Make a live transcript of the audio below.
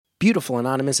Beautiful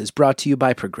Anonymous is brought to you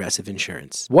by Progressive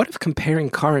Insurance. What if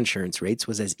comparing car insurance rates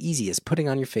was as easy as putting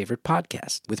on your favorite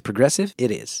podcast? With Progressive,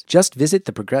 it is. Just visit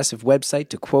the Progressive website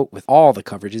to quote with all the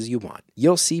coverages you want.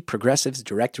 You'll see Progressive's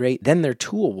direct rate, then their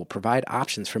tool will provide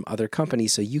options from other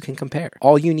companies so you can compare.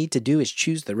 All you need to do is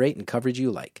choose the rate and coverage you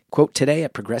like. Quote today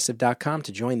at Progressive.com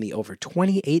to join the over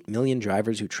 28 million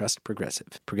drivers who trust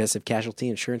Progressive. Progressive Casualty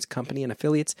Insurance Company and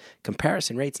Affiliates.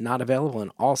 Comparison rates not available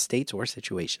in all states or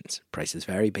situations. Prices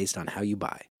vary based on how you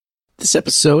buy. This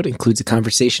episode includes a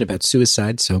conversation about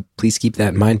suicide, so please keep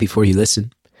that in mind before you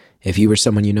listen. If you or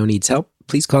someone you know needs help,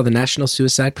 please call the National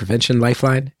Suicide Prevention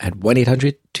Lifeline at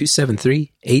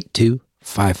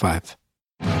 1-800-273-8255.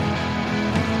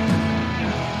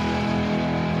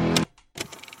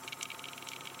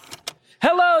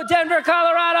 Hello, Denver,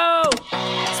 Colorado!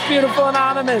 It's Beautiful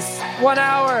Anonymous. 1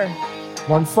 hour,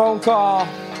 one phone call,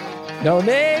 no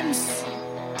names,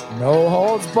 no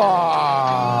holds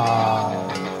barred.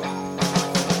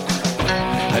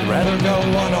 I'd rather go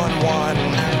one-on-one.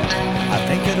 I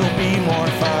think it'll be more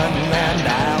fun, and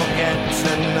I'll get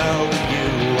to know you,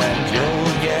 and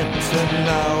you'll get to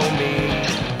know me.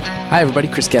 Hi, everybody.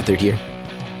 Chris Gethard here.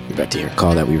 You're about to hear a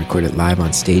call that we recorded live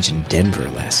on stage in Denver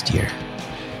last year.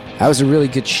 That was a really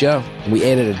good show. We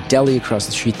ate at a deli across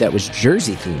the street that was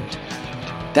Jersey-themed.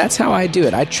 That's how I do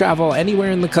it. I travel anywhere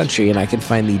in the country and I can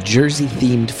find the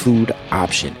Jersey-themed food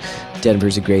option.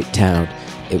 Denver's a great town.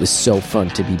 It was so fun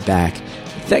to be back.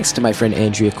 Thanks to my friend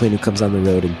Andrea Quinn, who comes on the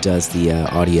road and does the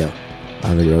audio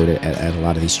on the road at a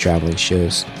lot of these traveling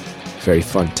shows. Very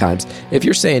fun times. If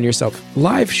you're saying to yourself,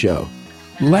 live show,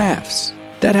 laughs,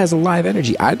 that has a live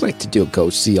energy. I'd like to go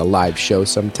see a live show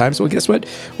sometimes. Well, guess what?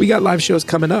 We got live shows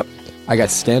coming up. I got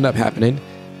stand-up happening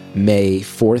May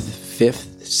 4th, 5th,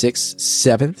 6th,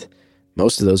 7th.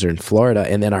 Most of those are in Florida.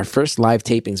 And then our first live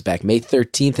tapings back May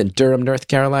 13th in Durham, North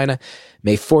Carolina,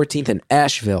 May 14th in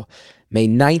Asheville, May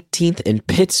 19th in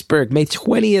Pittsburgh, May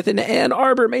 20th in Ann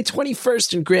Arbor, May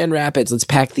 21st in Grand Rapids. Let's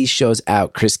pack these shows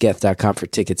out. ChrisGeth.com for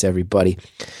tickets, everybody.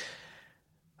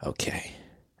 Okay,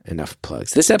 enough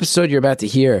plugs. This episode you're about to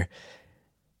hear,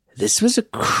 this was a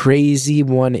crazy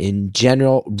one in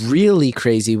general, really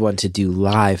crazy one to do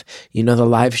live. You know, the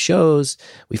live shows,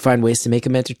 we find ways to make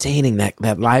them entertaining.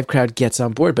 That live crowd gets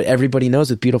on board, but everybody knows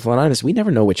with Beautiful Anonymous, we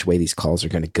never know which way these calls are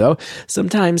going to go.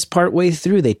 Sometimes partway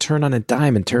through, they turn on a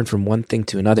dime and turn from one thing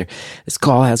to another. This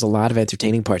call has a lot of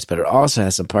entertaining parts, but it also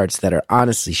has some parts that are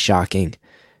honestly shocking,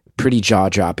 pretty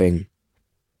jaw-dropping.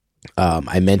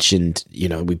 I mentioned,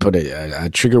 we put a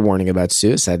trigger warning about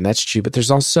suicide, and that's true, but there's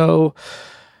also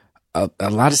a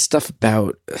lot of stuff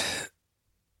about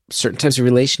certain types of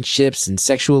relationships and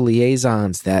sexual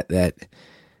liaisons that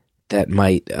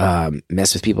might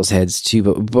mess with people's heads too.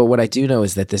 But what I do know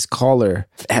is that this caller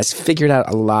has figured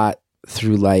out a lot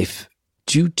through life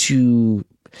due to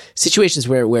situations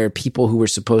where people who were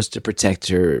supposed to protect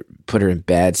her put her in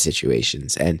bad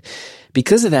situations. And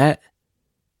because of that,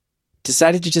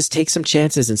 decided to just take some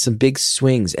chances and some big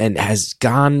swings and has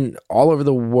gone all over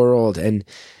the world and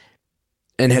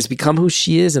has become who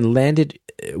she is and landed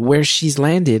where she's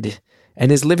landed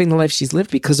and is living the life she's lived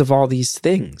because of all these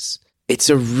things. It's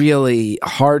a really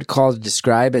hard call to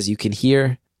describe, as you can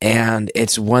hear, and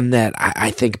it's one that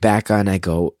I think back on, I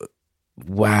go,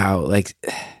 wow,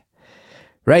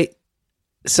 right?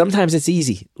 Sometimes it's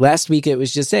easy. Last week it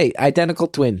was just, hey, identical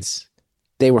twins.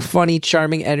 They were funny,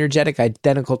 charming, energetic,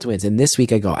 identical twins. And this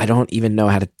week I go, I don't even know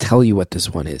how to tell you what this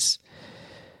one is.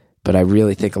 But I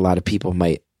really think a lot of people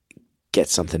might get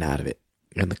something out of it.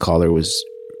 And the caller was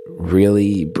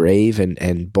really brave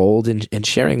and bold in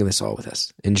sharing this all with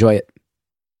us. Enjoy it.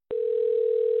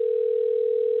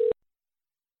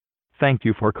 Thank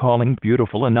you for calling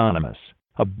Beautiful Anonymous.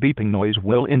 A beeping noise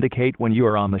will indicate when you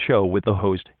are on the show with the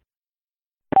host.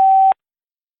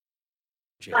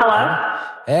 Hello?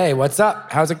 Hey, what's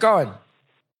up? How's it going?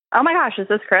 Oh my gosh, is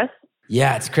this Chris?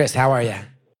 Yeah, it's Chris. How are you?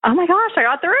 Oh my gosh, I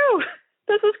got through.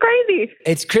 This is crazy.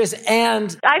 It's Chris,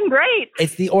 and I'm great.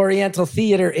 it's the Oriental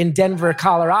Theater in Denver,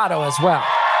 Colorado as well.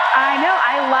 I know.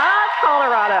 I love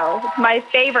Colorado. It's my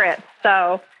favorite.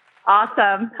 So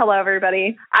awesome. Hello,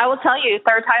 everybody. I will tell you,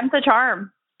 third time's the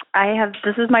charm.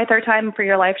 This is my third time for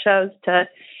your live shows to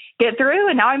get through,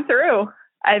 and now I'm through.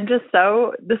 This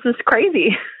is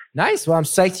crazy. Nice. Well, I'm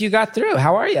psyched you got through.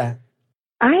 How are you?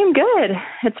 I'm good.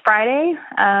 It's Friday.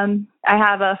 I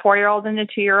have a 4-year-old and a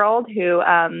 2-year-old who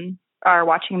are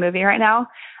watching a movie right now.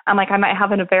 I'm like, I might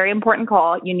have a very important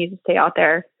call. You need to stay out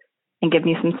there and give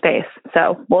me some space.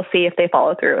 So we'll see if they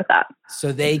follow through with that.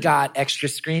 So they got extra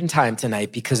screen time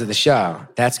tonight because of the show.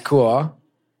 That's cool.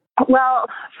 Well,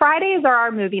 Fridays are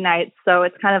our movie nights, so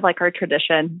it's kind of like our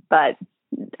tradition. But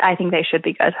I think they should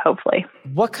be good, hopefully.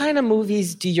 What kind of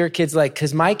movies do your kids like?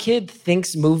 Because my kid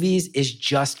thinks movies is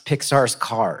just Pixar's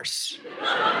Cars.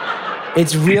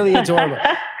 It's really adorable.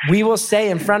 We will say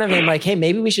in front of him, like, hey,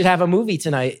 maybe we should have a movie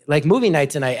tonight, like movie night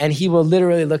tonight. And he will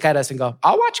literally look at us and go,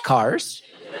 I'll watch Cars.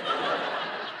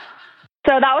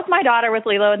 So that was my daughter with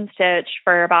Lilo and Stitch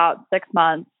for about 6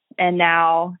 months. And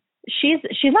now she's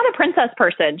not a princess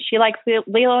person. She likes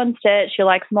Lilo and Stitch. She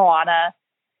likes Moana.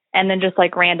 And then just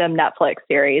like random Netflix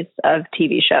series of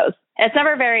TV shows. It's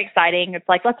never very exciting. It's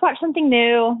like, let's watch something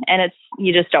new. And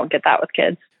you just don't get that with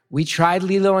kids. We tried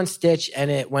Lilo and Stitch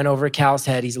and it went over Cal's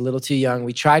head. He's a little too young.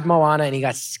 We tried Moana and he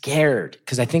got scared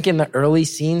because I think in the early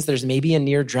scenes, there's maybe a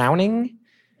near drowning.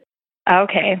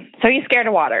 Okay. So he's scared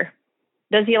of water.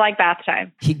 Does he like bath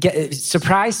time?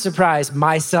 Surprise, surprise.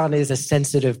 My son is a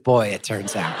sensitive boy, it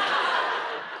turns out.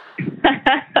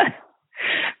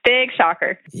 Big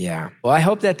shocker. Yeah. Well, I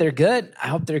hope that they're good. I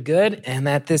hope they're good and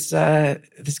that this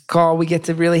call, we get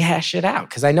to really hash it out.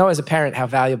 Because I know as a parent how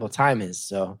valuable time is.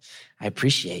 So I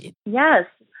appreciate it. Yes.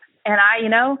 And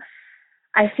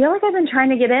I feel like I've been trying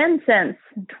to get in since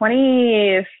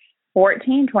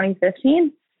 2014,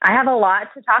 2015. I have a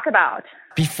lot to talk about.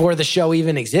 Before the show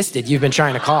even existed, you've been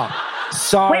trying to call.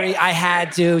 Sorry, I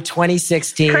had to.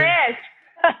 2016. Chris.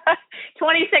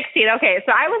 2016. Okay.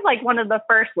 So I was like one of the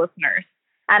first listeners.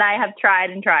 And I have tried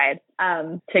to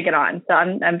get on. So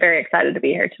I'm very excited to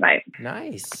be here tonight.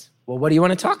 Nice. Well, what do you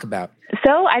want to talk about?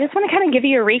 So I just want to kind of give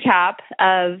you a recap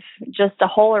of just a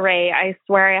whole array. I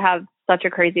swear I have such a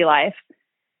crazy life.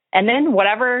 And then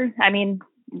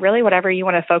really whatever you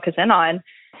want to focus in on.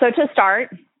 So to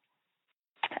start,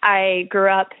 I grew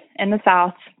up in the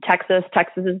South, Texas.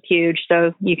 Texas is huge,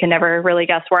 so you can never really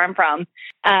guess where I'm from.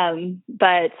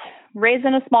 But raised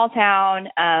in a small town,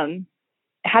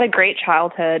 had a great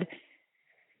childhood.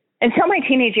 Until my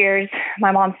teenage years,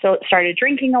 my mom still started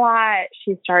drinking a lot.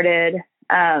 She started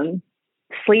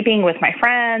sleeping with my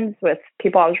friends, with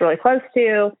people I was really close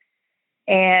to,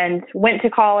 and went to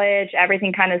college.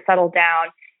 Everything kind of settled down,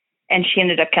 and she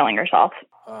ended up killing herself.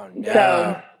 Oh, no.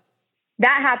 So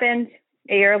that happened.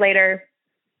 A year later,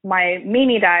 my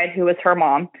Mimi died, who was her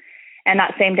mom. And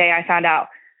that same day, I found out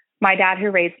my dad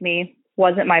who raised me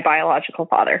wasn't my biological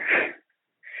father.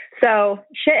 So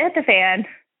shit hit the fan.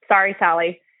 Sorry,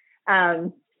 Sally.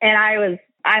 And I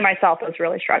myself was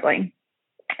really struggling.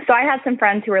 So I had some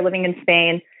friends who were living in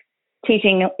Spain,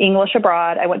 teaching English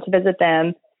abroad. I went to visit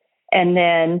them. And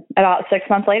then about 6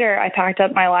 months later, I packed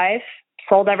up my life,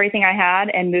 sold everything I had,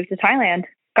 and moved to Thailand.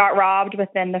 Got robbed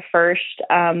within the first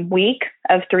week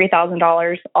of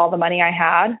 $3,000, all the money I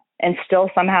had, and still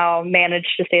somehow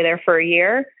managed to stay there for a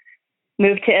year.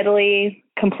 Moved to Italy,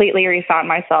 completely refound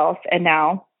myself, and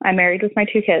now I'm married with my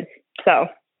 2 kids. So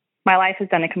my life has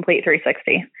done a complete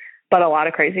 360, but a lot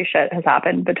of crazy shit has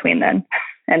happened between then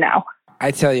and now.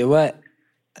 I tell you what,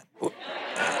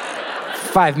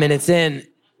 5 minutes in,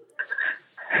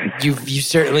 you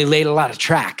certainly laid a lot of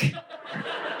track.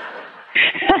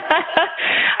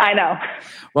 I know.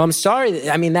 Well, I'm sorry.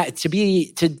 I mean, that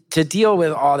to deal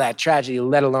with all that tragedy,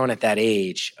 let alone at that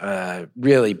age,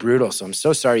 really brutal. So I'm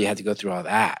so sorry you had to go through all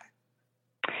that.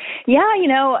 Yeah,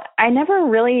 I never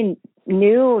really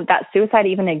knew that suicide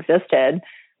even existed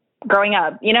growing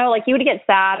up. Like you would get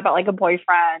sad about like a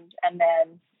boyfriend. And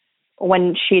then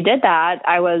when she did that,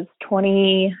 I was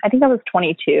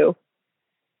 22.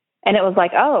 And it was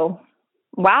like, oh,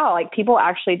 wow, like people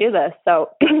actually do this. So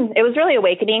it was really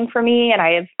awakening for me. And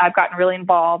I've gotten really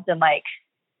involved in like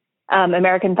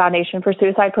American Foundation for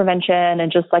Suicide Prevention and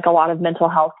just like a lot of mental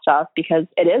health stuff because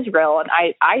it is real. And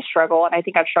I struggle, and I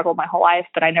think I've struggled my whole life,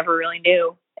 but I never really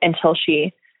knew until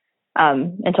she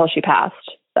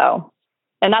passed. So,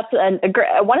 and that's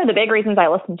one of the big reasons I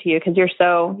listen to you, because you're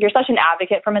such an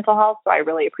advocate for mental health. So I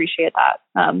really appreciate that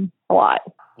a lot.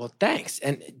 Well, thanks.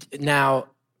 And now,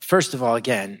 first of all,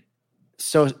 again,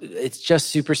 so it's just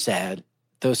super sad.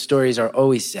 Those stories are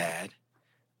always sad.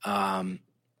 The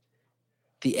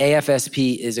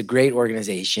AFSP is a great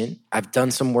organization. I've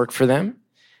done some work for them.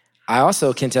 I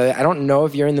also can tell you, I don't know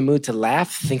if you're in the mood to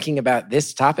laugh thinking about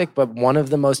this topic, but one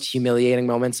of the most humiliating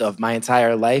moments of my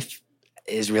entire life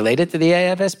is related to the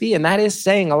AFSP, and that is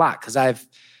saying a lot because I've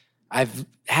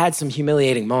had some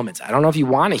humiliating moments. I don't know if you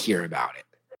want to hear about it.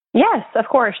 Yes, of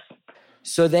course.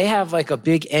 So they have like a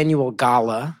big annual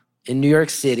gala in New York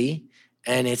City,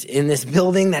 and it's in this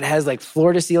building that has like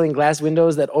floor-to-ceiling glass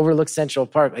windows that overlook Central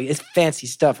Park. Like, it's fancy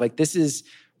stuff. Like, this is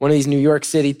one of these New York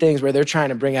City things where they're trying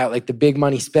to bring out like the big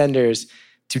money spenders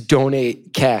to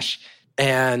donate cash.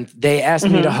 And they asked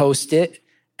me to host it,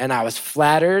 and I was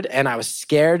flattered and I was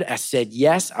scared. I said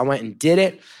yes. I went and did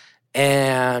it.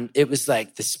 And it was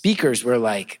like the speakers were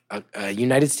like a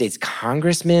United States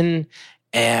congressman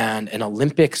and an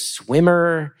Olympic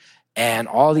swimmer and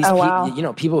all these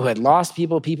people, people who had lost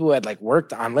people who had like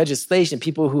worked on legislation,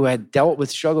 people who had dealt with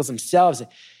struggles themselves.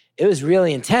 It was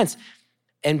really intense.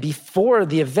 And before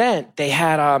the event, they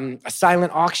had a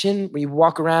silent auction where you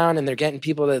walk around and they're getting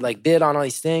people to like bid on all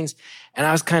these things. And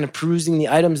I was kind of perusing the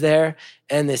items there.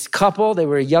 And this couple, they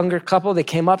were a younger couple, they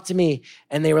came up to me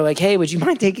and they were like, hey, would you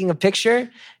mind taking a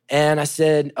picture? And I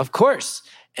said, of course.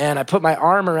 And I put my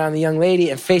arm around the young lady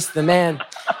and faced the man.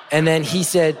 And then he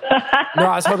said, no,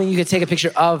 I was hoping you could take a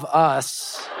picture of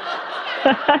us.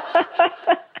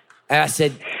 And I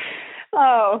said,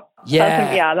 oh,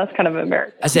 yeah. That's kind of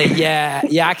embarrassing. I said,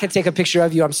 yeah, I can take a picture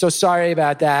of you. I'm so sorry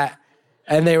about that.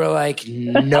 And they were like,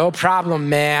 no problem,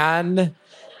 man.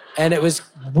 And it was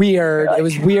weird. It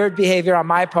was weird behavior on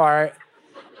my part.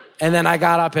 And then I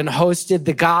got up and hosted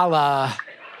the gala.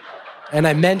 And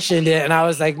I mentioned it. And I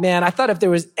was like, man, I thought if there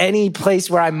was any place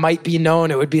where I might be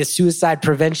known, it would be a suicide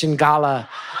prevention gala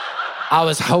I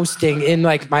was hosting in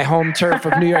like my home turf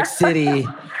of New York City.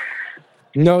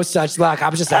 No such luck. I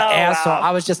was just an asshole. Wow.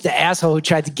 I was just the asshole who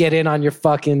tried to get in on your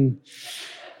fucking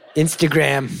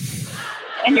Instagram.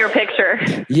 And your picture.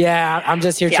 Yeah, I'm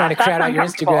just here trying to crowd out your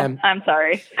Instagram. I'm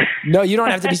sorry. No, you don't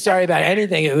have to be sorry about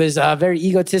anything. It was very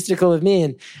egotistical of me.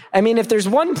 And I mean, if there's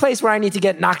one place where I need to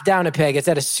get knocked down a peg, it's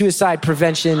at a suicide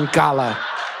prevention gala.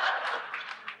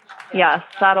 Yes,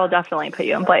 that'll definitely put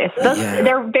you in place.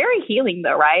 They're very healing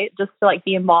though, right? Just to like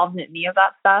be involved in any of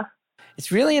that stuff.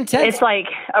 It's really intense. It's like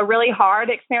a really hard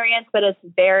experience, but it's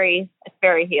very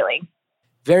healing.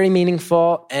 Very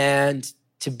meaningful. And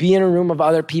to be in a room of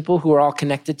other people who are all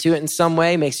connected to it in some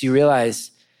way makes you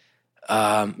realize,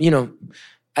 I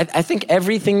think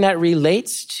everything that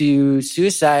relates to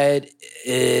suicide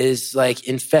is like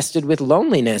infested with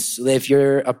loneliness. If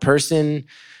you're a person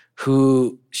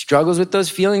who struggles with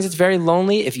those feelings, it's very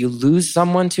lonely. If you lose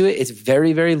someone to it, it's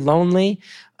very, very lonely.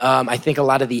 I think a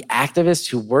lot of the activists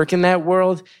who work in that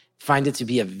world find it to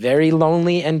be a very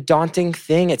lonely and daunting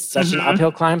thing. It's such an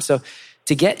uphill climb. So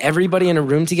to get everybody in a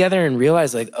room together and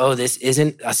realize like, oh, this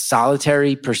isn't a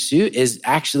solitary pursuit is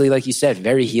actually, like you said,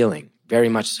 very healing, very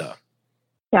much so.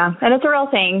 Yeah, and it's a real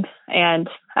thing. And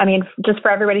I mean, just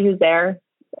for everybody who's there,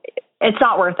 it's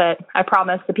not worth it. I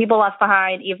promise. The people left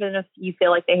behind, even if you feel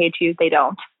like they hate you, they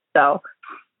don't. So,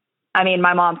 I mean,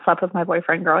 my mom slept with my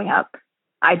boyfriend growing up.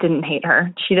 I didn't hate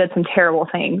her. She did some terrible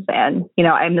things, and,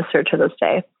 I miss her to this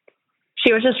day.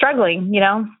 She was just struggling,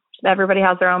 Everybody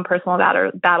has their own personal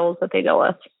battles that they deal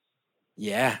with.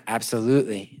 Yeah,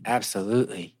 absolutely.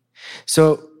 Absolutely.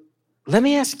 So let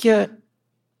me ask you,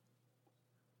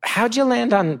 how'd you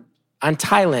land on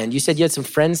Thailand? You said you had some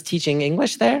friends teaching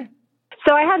English there?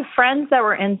 So I had friends that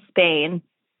were in Spain,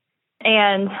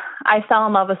 and I fell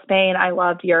in love with Spain. I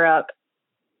loved Europe.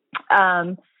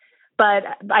 But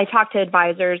I talked to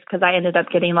advisors because I ended up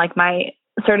getting like my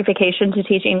certification to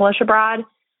teach English abroad.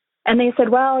 And they said,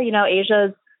 well,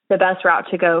 Asia's the best route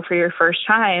to go for your first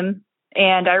time.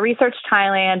 And I researched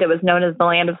Thailand. It was known as the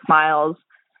land of smiles.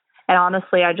 And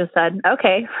honestly, I just said,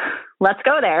 okay, let's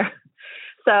go there.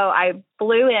 So I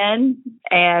flew in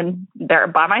and there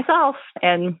by myself,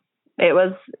 and it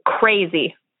was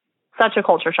crazy. Such a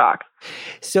culture shock.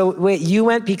 So wait, you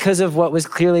went because of what was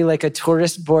clearly like a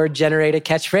tourist board generated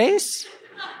catchphrase?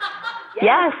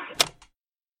 Yes.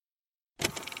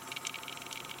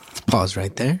 Let's pause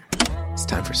right there. It's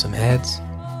time for some ads.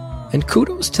 And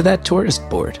kudos to that tourist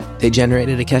board. They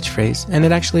generated a catchphrase, and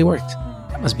it actually worked.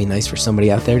 That must be nice for somebody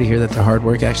out there to hear that their hard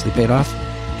work actually paid off.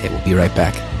 Hey, we'll be right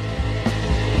back.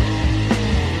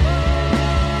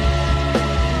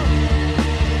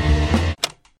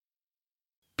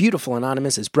 Beautiful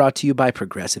Anonymous is brought to you by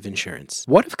Progressive Insurance.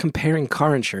 What if comparing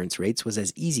car insurance rates was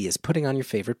as easy as putting on your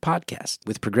favorite podcast?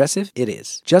 With Progressive, it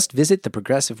is. Just visit the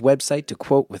Progressive website to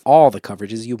quote with all the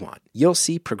coverages you want. You'll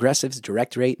see Progressive's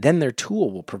direct rate, then their tool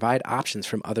will provide options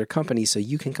from other companies so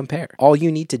you can compare. All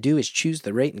you need to do is choose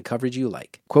the rate and coverage you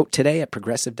like. Quote today at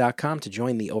Progressive.com to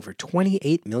join the over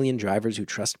 28 million drivers who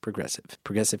trust Progressive.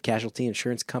 Progressive Casualty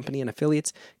Insurance Company and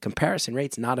Affiliates. Comparison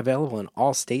rates not available in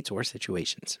all states or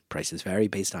situations. Prices vary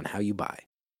based on how you buy.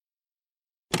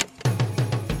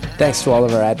 Thanks to all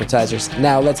of our advertisers.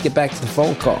 Now let's get back to the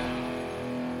phone call.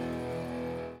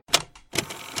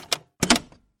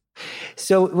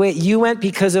 So wait, you went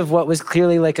because of what was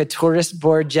clearly like a tourist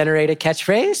board generated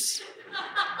catchphrase?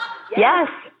 Yes.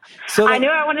 So I knew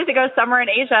I wanted to go somewhere in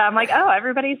Asia. I'm like, oh,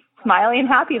 everybody's smiling and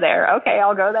happy there. Okay,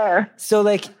 I'll go there. So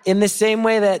like in the same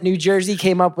way that New Jersey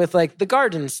came up with like the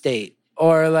Garden State,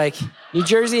 Or like New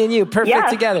Jersey and you, perfect Yes.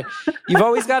 together. You've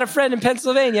always got a friend in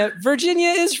Pennsylvania. Virginia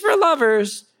is for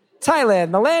lovers.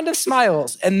 Thailand, the land of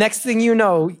smiles. And next thing you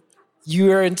know,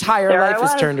 your entire There I life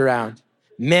is was. turned around.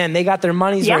 Man, they got their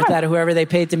money's Yes. worth out of whoever they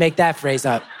paid to make that phrase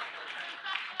up.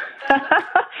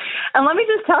 And let me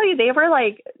just tell you,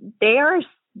 they are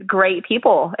great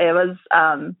people. It was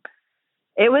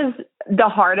the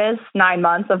hardest 9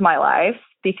 months of my life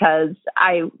because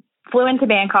I flew into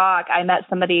Bangkok. I met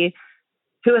somebody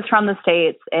who was from the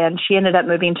States, and she ended up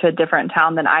moving to a different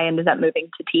town than I ended up moving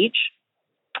to teach.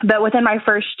 But within my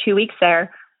first 2 weeks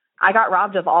there, I got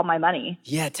robbed of all my money.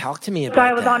 Yeah, talk to me about So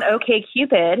I was that. on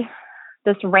OkCupid,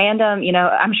 this random,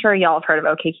 I'm sure y'all have heard of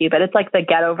OkCupid. It's like the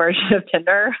ghetto version of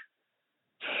Tinder.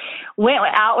 Went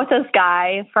out with this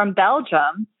guy from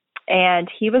Belgium, and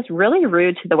he was really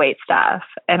rude to the wait staff.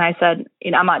 And I said,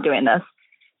 I'm not doing this.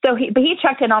 So he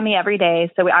checked in on me every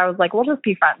day. So I was like, we'll just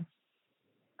be friends.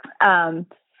 And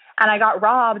I got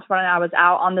robbed when I was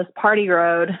out on this party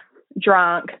road,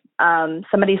 drunk.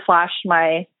 Somebody slashed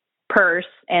my purse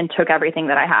and took everything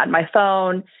that I had, my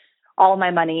phone, all of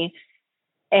my money.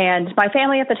 And my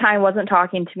family at the time wasn't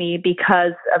talking to me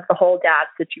because of the whole dad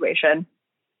situation.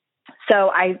 So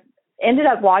I ended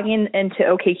up logging into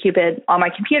OkCupid on my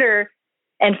computer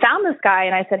and found this guy.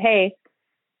 And I said, hey,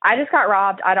 I just got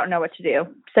robbed. I don't know what to do.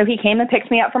 So he came and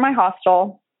picked me up from my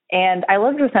hostel, and I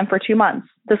lived with him for 2 months.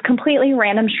 This completely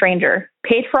random stranger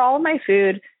paid for all of my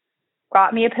food,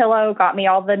 got me a pillow, got me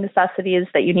all the necessities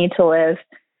that you need to live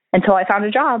until I found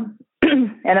a job.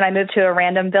 And then I moved to a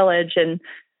random village and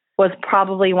was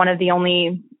probably one of the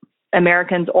only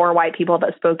Americans or white people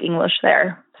that spoke English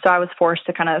there. So I was forced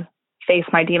to kind of face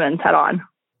my demons head on.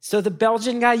 So the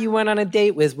Belgian guy you went on a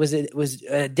date with, was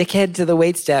a dickhead to the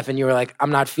waitstaff and you were like,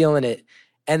 I'm not feeling it.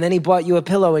 And then he bought you a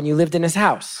pillow and you lived in his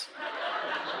house.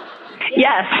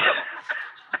 Yes.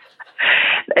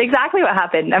 Exactly what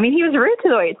happened. I mean, he was rude to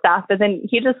the waitstaff, but then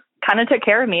he just kind of took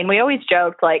care of me. And we always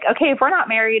joked like, okay, if we're not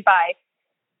married by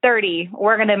 30,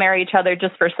 we're going to marry each other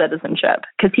just for citizenship.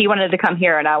 Because he wanted to come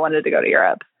here and I wanted to go to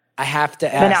Europe. I have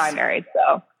to ask. But now I'm married,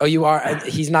 so. Oh, you are?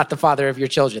 He's not the father of your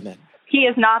children then? He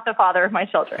is not the father of my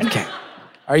children. Okay.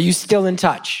 Are you still in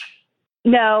touch?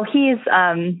 No, he's,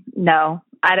 no.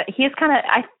 He's kind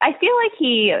of, I feel like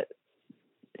he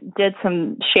did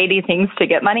some shady things to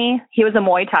get money. He was a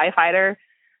Muay Thai fighter.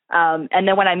 And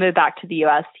then when I moved back to the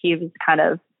U.S., he was kind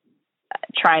of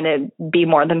trying to be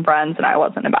more than friends, and I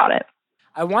wasn't about it.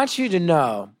 I want you to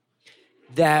know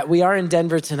that we are in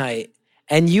Denver tonight,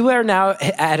 and you are now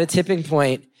at a tipping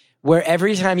point where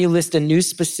every time you list a new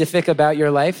specific about your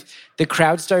life, the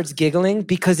crowd starts giggling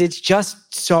because it's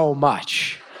just so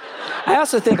much. I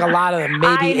also think a lot of them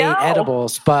maybe ain't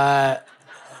edibles, but...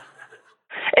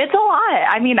 It's a lot.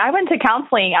 I mean, I went to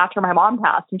counseling after my mom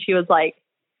passed, and she was like,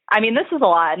 I mean, this is a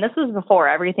lot. And this was before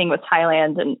everything with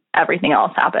Thailand and everything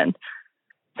else happened.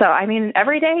 So, I mean,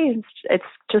 every day it's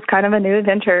just kind of a new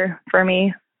adventure for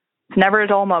me. It's never a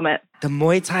dull moment. The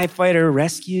Muay Thai fighter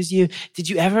rescues you.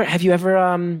 Have you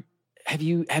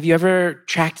ever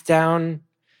tracked down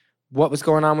what was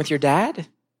going on with your dad?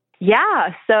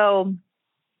 Yeah. So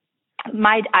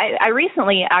I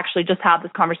recently actually just had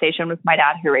this conversation with my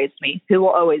dad who raised me, who will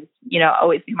always be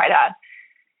my dad.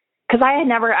 Because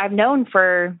I've known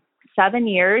for 7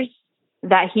 years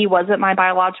that he wasn't my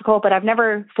biological, but I've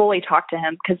never fully talked to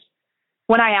him because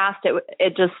when I asked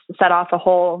it just set off a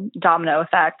whole domino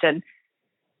effect. And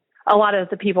a lot of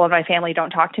the people in my family don't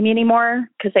talk to me anymore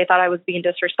because they thought I was being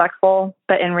disrespectful.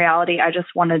 But in reality, I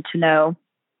just wanted to know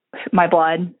my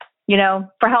blood,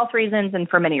 for health reasons and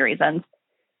for many reasons.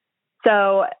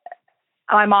 So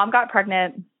my mom got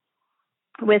pregnant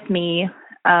with me.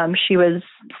 She was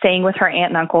staying with her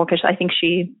aunt and uncle because I think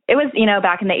it was,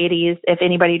 back in the 80s, if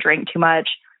anybody drank too much,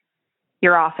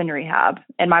 you're off in rehab.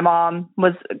 And my mom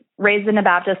was raised in a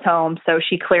Baptist home, so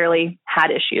she clearly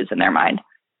had issues in their mind.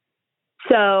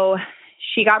 So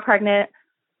she got pregnant,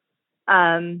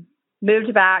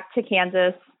 moved back to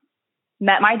Kansas,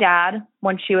 met my dad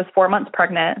when she was 4 months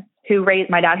pregnant, who raised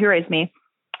me.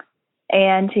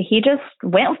 And he just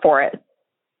went for it.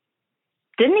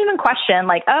 Didn't even question,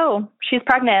 like, oh, she's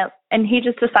pregnant. And he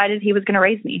just decided he was going to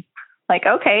raise me. Like,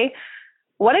 okay,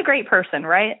 what a great person,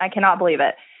 right? I cannot believe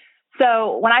it.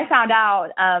 So when I found out,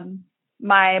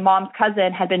 my mom's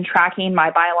cousin had been tracking my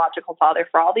biological father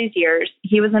for all these years.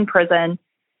 He was in prison.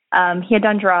 He had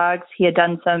done drugs. He had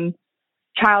done some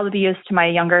child abuse to my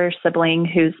younger sibling,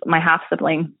 who's my half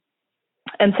sibling.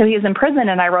 And so he was in prison,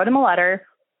 and I wrote him a letter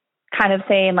kind of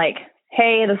saying, like,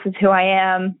 hey, this is who I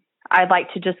am. I'd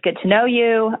like to just get to know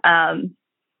you,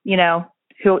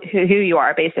 who you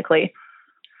are, basically.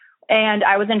 And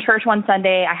I was in church one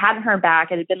Sunday. I hadn't heard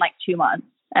back. It had been like 2 months.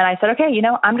 And I said, okay,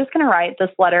 I'm just going to write this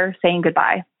letter saying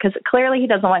goodbye because clearly he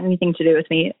doesn't want anything to do with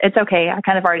me. It's okay. I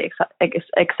kind of already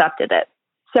accepted it.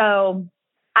 So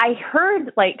I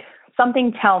heard like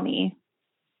something tell me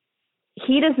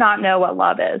he does not know what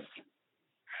love is.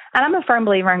 And I'm a firm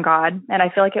believer in God. And I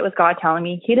feel like it was God telling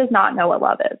me he does not know what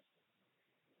love is.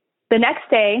 The next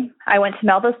day I went to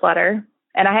mail this letter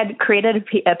and I had created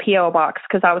a PO box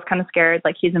because I was kind of scared.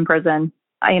 Like he's in prison.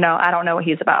 I don't know what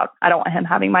he's about. I don't want him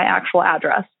having my actual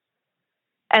address.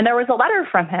 And there was a letter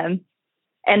from him.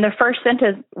 And the first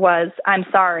sentence was, I'm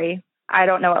sorry. I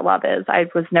don't know what love is. I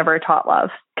was never taught love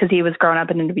because he was growing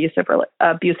up in an abusive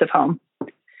home.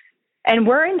 And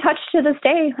we're in touch to this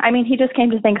day. I mean, he just came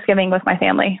to Thanksgiving with my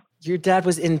family. Your dad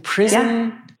was in prison?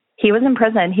 Yeah. He was in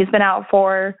prison. He's been out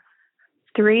for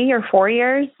 3 or 4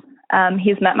 years.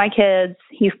 He's met my kids.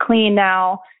 He's clean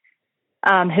now.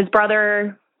 His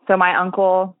brother, so my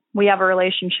uncle, we have a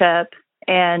relationship,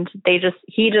 and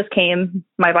he just came,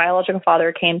 my biological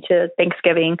father came to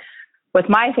Thanksgiving with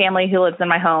my family who lives in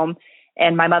my home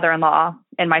and my mother-in-law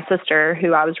and my sister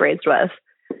who I was raised with.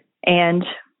 And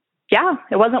yeah,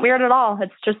 it wasn't weird at all.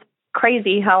 It's just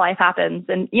crazy how life happens.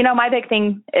 And, my big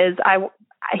thing is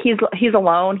he's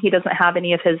alone. He doesn't have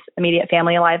any of his immediate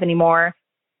family alive anymore.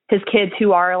 His kids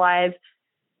who are alive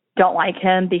don't like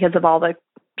him because of all the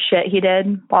shit he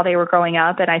did while they were growing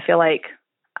up. And I feel like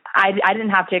I didn't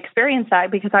have to experience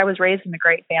that because I was raised in a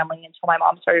great family until my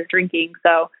mom started drinking.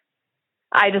 So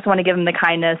I just want to give him the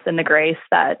kindness and the grace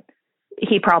that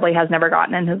he probably has never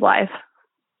gotten in his life.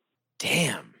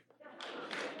 Damn.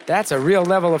 That's a real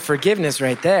level of forgiveness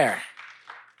right there.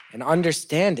 And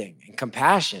understanding and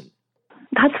compassion.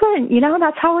 That's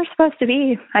that's how we're supposed to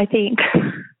be, I think.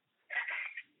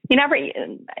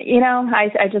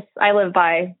 I live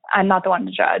by, I'm not the one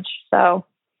to judge. So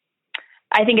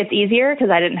I think it's easier because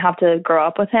I didn't have to grow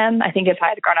up with him. I think if I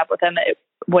had grown up with him, it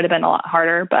would have been a lot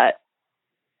harder, but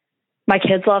my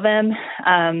kids love him.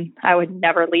 I would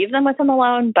never leave them with him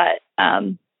alone, but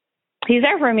he's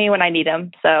there for me when I need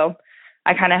him. So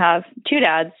I kind of have 2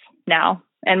 dads now.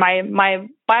 And my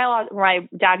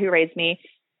dad who raised me,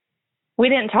 we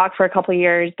didn't talk for a couple of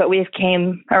years, but we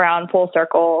came around full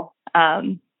circle.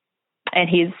 And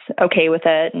he's okay with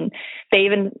it. And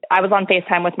I was on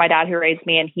FaceTime with my dad who raised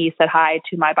me, and he said hi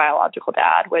to my biological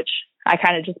dad, which I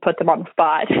kind of just put them on the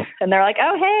spot. And they're like,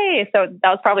 oh, hey. So that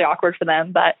was probably awkward for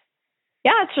them. But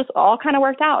yeah, it's just all kind of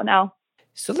worked out now.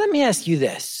 So let me ask you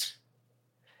this,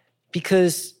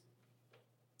 because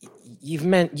you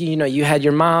had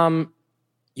your mom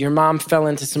fell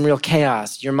into some real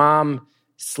chaos. Your mom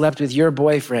slept with your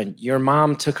boyfriend. Your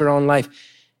mom took her own life.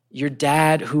 Your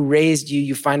dad who raised you,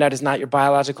 you find out is not your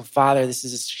biological father. This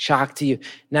is a shock to you.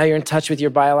 Now you're in touch with your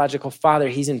biological father.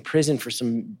 He's in prison for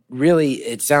some really,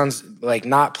 it sounds like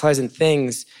not pleasant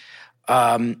things.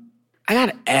 I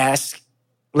gotta ask,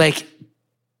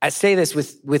 I say this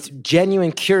with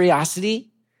genuine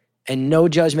curiosity and no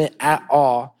judgment at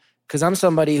all, because I'm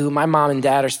somebody who my mom and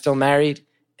dad are still married,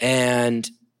 and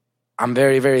I'm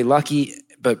very, very lucky,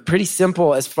 but pretty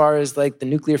simple as far as the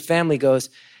nuclear family goes.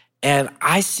 And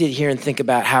I sit here and think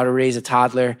about how to raise a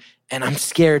toddler, and I'm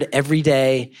scared every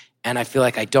day, and I feel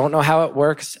like I don't know how it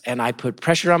works, and I put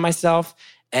pressure on myself,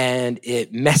 and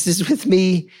it messes with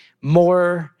me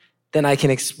more than I can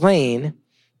explain.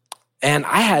 And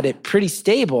I had it pretty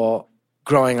stable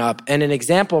growing up, and an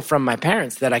example from my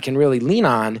parents that I can really lean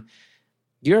on.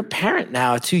 You're a parent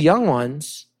now, 2 young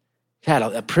ones. You've had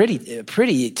a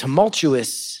pretty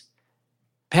tumultuous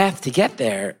path to get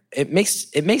there. It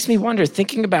makes me wonder,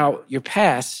 thinking about your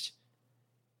past,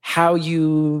 how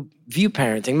you view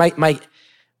parenting.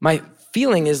 My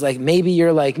feeling is maybe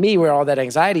you're like me, where all that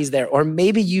anxiety is there, or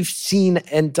maybe you've seen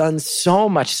and done so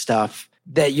much stuff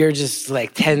that you're just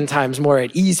 10 times more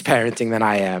at ease parenting than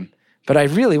I am. But I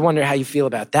really wonder how you feel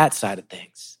about that side of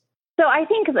things. So I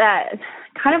think that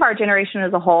kind of our generation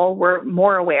as a whole, we're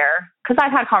more aware, because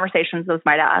I've had conversations with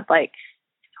my dad,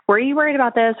 were you worried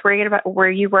about this? Were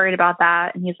you worried about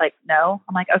that? And he's like, no.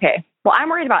 I'm like, okay, well, I'm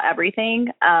worried about everything.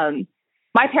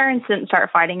 My parents didn't start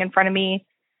fighting in front of me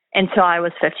until I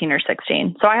was 15 or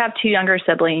 16. So I have 2 younger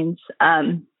siblings.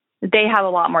 They have a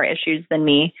lot more issues than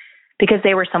me because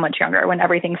they were so much younger when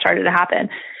everything started to happen.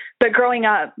 But growing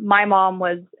up, my mom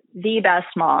was the best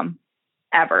mom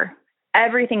ever.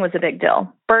 Everything was a big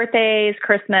deal. Birthdays,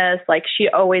 Christmas, she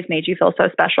always made you feel so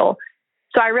special.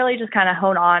 So I really just kind of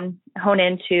hone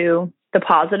into the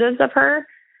positives of her.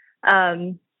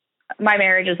 My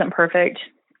marriage isn't perfect.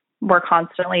 We're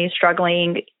constantly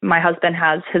struggling. My husband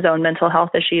has his own mental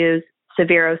health issues,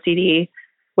 severe OCD,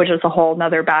 which is a whole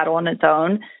nother battle in its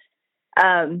own.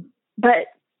 but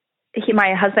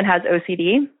my husband has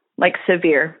OCD, like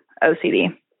severe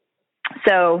OCD.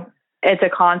 So it's a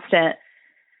constant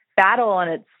battle.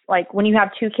 And it's like when you have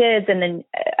two kids and then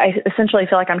I essentially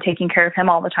feel like I'm taking care of him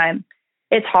all the time.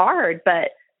 It's hard,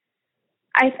 but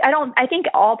I think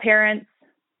all parents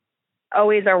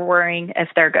always are worrying if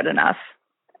they're good enough.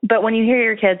 But when you hear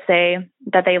your kids say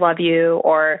that they love you,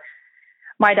 or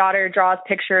my daughter draws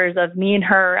pictures of me and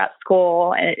her at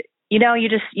school, and you know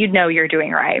you're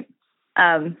doing right.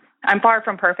 I'm far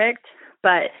from perfect,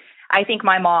 but I think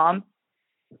my mom,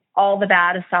 all the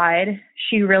bad aside,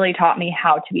 she really taught me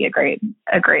how to be a great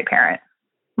parent.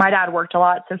 My dad worked a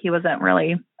lot, so he wasn't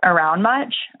really around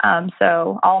much.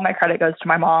 So all my credit goes to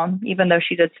my mom, even though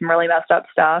she did some really messed up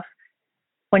stuff.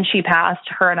 When she passed,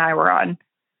 her and I were on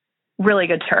really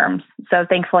good terms. So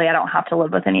thankfully, I don't have to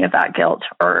live with any of that guilt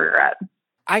or regret.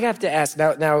 I have to ask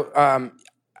now,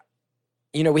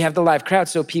 we have the live crowd,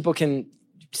 so people can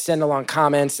send along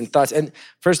comments and thoughts. And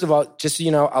first of all, just so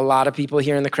you know, a lot of people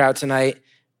here in the crowd tonight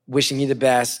wishing you the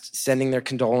best, sending their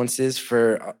condolences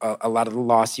for a lot of the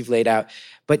loss you've laid out.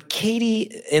 But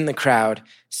Katie in the crowd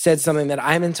said something that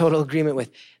I'm in total agreement with.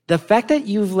 The fact that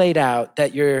you've laid out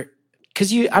that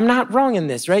I'm not wrong in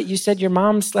this, right? You said your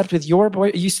mom slept with your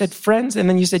boy, you said friends, and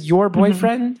then you said your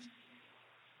boyfriend?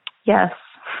 Yes.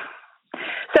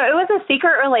 So it was a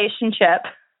secret relationship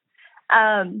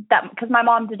because my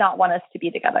mom did not want us to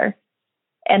be together.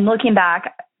 And looking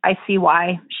back, I see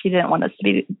why she didn't want us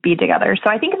to be together.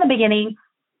 So I think in the beginning,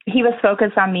 he was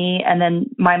focused on me, and then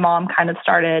my mom kind of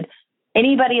started,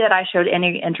 anybody that I showed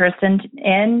any interest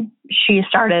in, she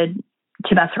started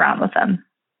to mess around with them.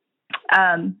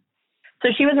 So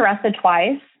she was arrested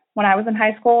twice when I was in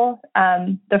high school.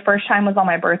 The first time was on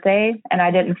my birthday, and I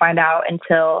didn't find out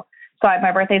until,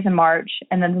 my birthday's in March,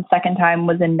 and then the second time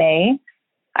was in May.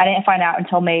 I didn't find out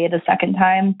until May the second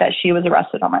time that she was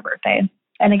arrested on my birthday.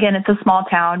 And again, it's a small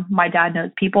town. My dad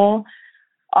knows people.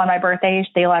 On my birthday,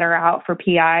 they let her out for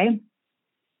PI,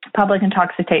 public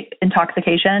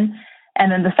intoxication.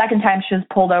 And then the second time she was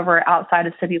pulled over outside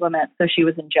of city limits, so she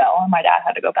was in jail, and my dad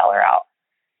had to go bail her out.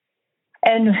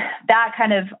 And that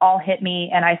kind of all hit me,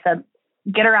 and I said,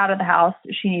 get her out of the house.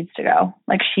 She needs to go.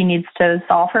 Like, she needs to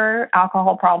solve her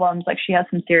alcohol problems. Like, she has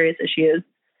some serious issues.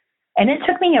 And it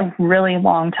took me a really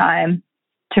long time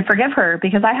to forgive her,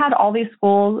 because I had all these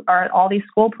school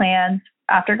plans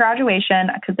after graduation,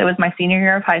 because it was my senior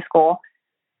year of high school.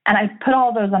 And I put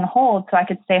all those on hold so I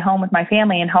could stay home with my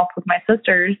family and help with my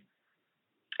sisters.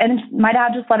 And my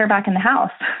dad just let her back in the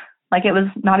house. Like, it was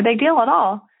not a big deal at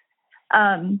all.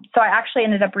 So I actually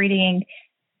ended up reading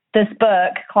this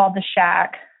book called The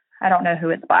Shack. I don't know who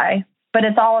it's by, but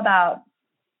it's all about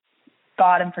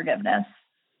God and forgiveness.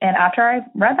 And after I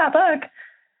read that book,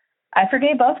 I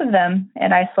forgave both of them,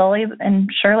 and I slowly and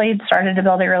surely started to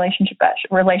build a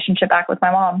relationship back with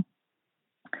my mom.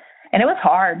 And it was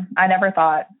hard. I never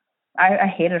thought. I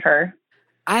hated her.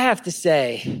 I have to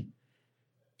say,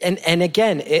 and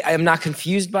again, I'm not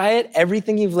confused by it.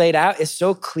 Everything you've laid out is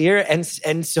so clear and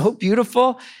so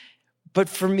beautiful. But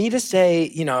for me to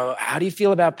say, how do you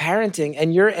feel about parenting?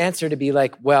 And your answer to be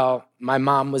like, well, my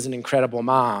mom was an incredible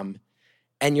mom.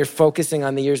 And you're focusing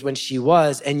on the years when she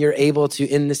was, and you're able to,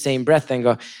 in the same breath, then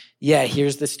go, yeah,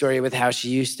 here's the story with how she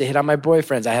used to hit on my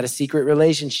boyfriends. I had a secret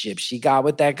relationship. She got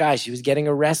with that guy. She was getting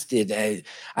arrested. I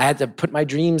had to put my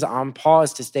dreams on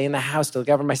pause to stay in the house to look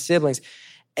out for my siblings.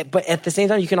 But at the same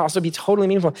time, you can also be totally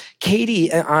meaningful.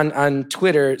 Katie on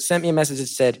Twitter sent me a message that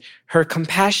said, her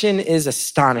compassion is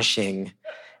astonishing.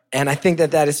 And I think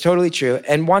that is totally true.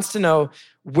 And wants to know,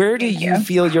 where do you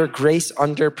feel your grace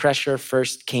under pressure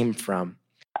first came from?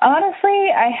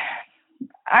 Honestly,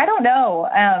 I don't know.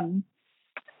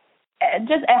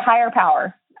 Just a higher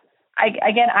power.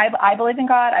 I believe in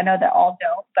God. I know that all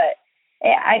don't, but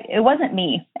it wasn't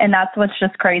me. And that's what's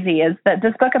just crazy is that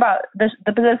this book,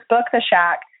 The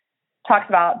Shack, talks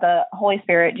about the Holy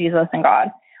Spirit, Jesus, and God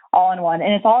all in one.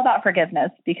 And it's all about forgiveness,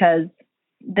 because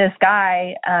this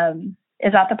guy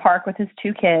is at the park with his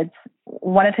two kids.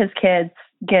 One of his kids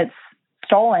gets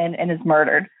stolen and is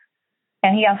murdered.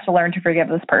 And he has to learn to forgive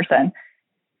this person.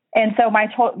 And so my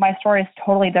story is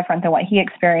totally different than what he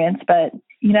experienced. But,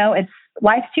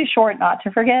 life's too short not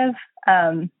to forgive.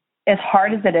 As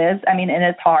hard as it is, and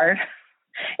it's hard.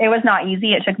 It was not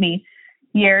easy. It took me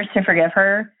years to forgive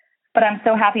her. But I'm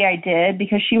so happy I did,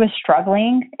 because she was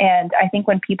struggling. And I think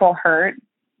when people hurt,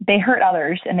 they hurt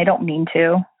others, and they don't mean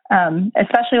to,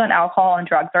 especially when alcohol and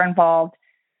drugs are involved.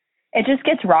 It just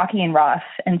gets rocky and rough.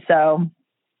 And so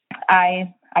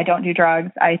I don't do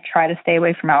drugs. I try to stay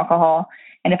away from alcohol.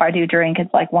 And if I do drink,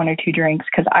 it's like 1 or 2 drinks,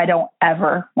 because I don't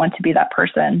ever want to be that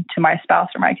person to my spouse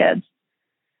or my kids.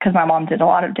 because my mom did a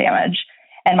lot of damage.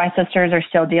 And my sisters are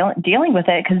still dealing with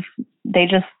it because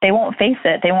they won't face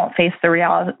it. They won't face the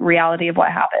reality of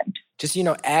what happened. Just,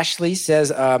 Ashley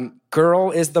says, girl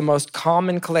is the most calm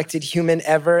and collected human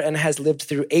ever and has lived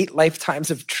through 8 lifetimes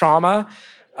of trauma.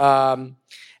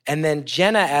 And then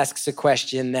Jenna asks a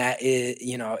question that is,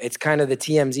 it's kind of the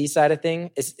TMZ side of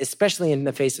thing, especially in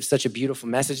the face of such a beautiful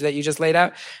message that you just laid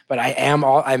out. But I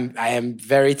am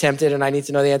very tempted, and I need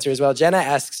to know the answer as well. Jenna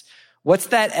asks, what's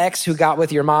that ex who got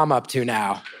with your mom up to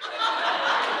now?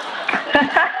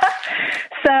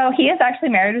 So he is actually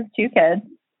married with 2 kids.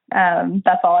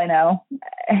 That's all I know.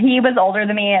 He was older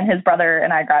than me, and his brother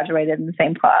and I graduated in the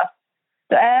same class.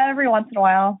 So every once in a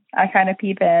while, I kind of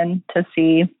peep in to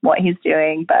see what he's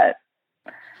doing, but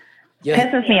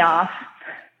pisses me off,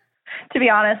 to be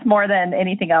honest, more than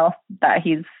anything else, that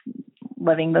he's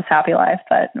living this happy life,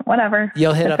 but whatever.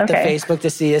 You'll hit up the Facebook to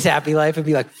see his happy life and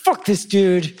be like, fuck this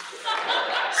dude. This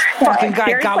fucking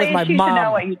guy got with my mom. You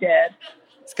know what you did.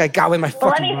 This guy got with my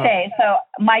fucking mom. Let me say, so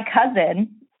my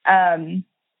cousin, my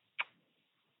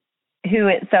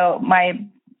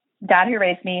dad who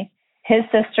raised me, his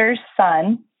sister's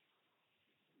son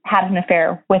had an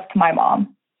affair with my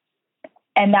mom.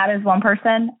 And that is one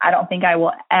person I don't think I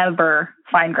will ever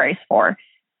find grace for.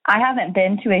 I haven't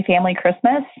been to a family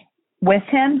Christmas with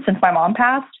him since my mom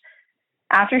passed.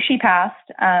 After she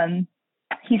passed,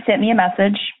 he sent me a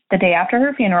message the day after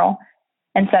her funeral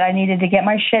and said I needed to get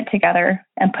my shit together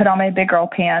and put on my big girl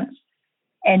pants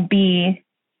and be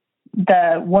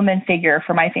the woman figure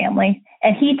for my family.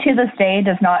 And he, to this day,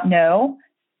 does not know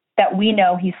that we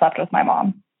know he slept with my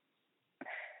mom.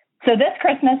 So this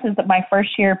Christmas is my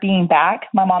first year being back.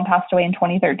 My mom passed away in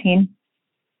 2013.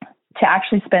 To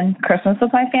actually spend Christmas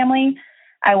with my family,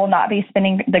 I will not be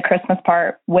spending the Christmas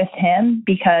part with him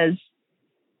because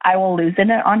I will lose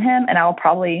it on him and I will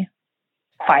probably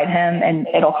fight him and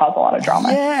it'll cause a lot of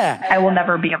drama. Yeah. I will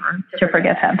never be able to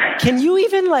forgive him. Can you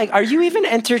even are you even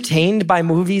entertained by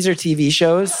movies or TV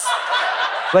shows?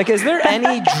 Is there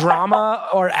any drama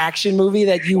or action movie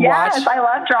that you watch? Yes, I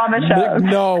love drama shows.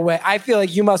 No way. I feel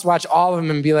like you must watch all of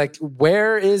them and be like,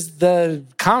 where is the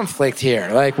conflict here?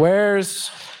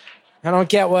 I don't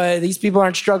get why these people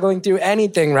aren't struggling through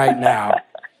anything right now.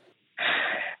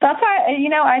 That's why,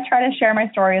 I try to share my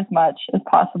story as much as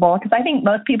possible because I think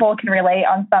most people can relate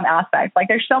on some aspects.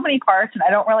 There's so many parts and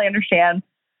I don't really understand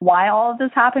why all of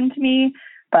this happened to me,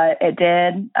 but it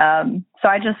did. So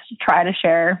I just try to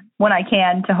share when I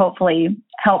can to hopefully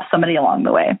help somebody along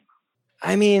the way.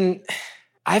 I mean,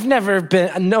 I've never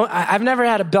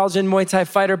had a Belgian Muay Thai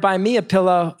fighter buy me a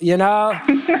pillow, Never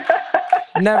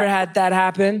had that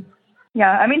happen.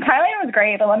 Yeah, Thailand was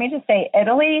great, but let me just say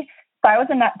Italy. So I was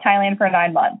in Thailand for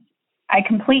 9 months. I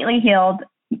completely healed,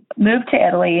 moved to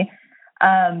Italy,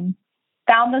 found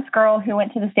this girl who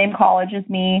went to the same college as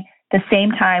me, the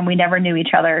same time. We never knew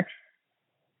each other.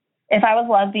 If I was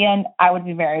lesbian, I would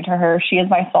be married to her. She is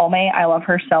my soulmate. I love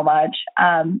her so much.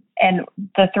 And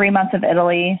the 3 months of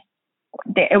Italy,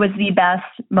 it was the best,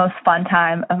 most fun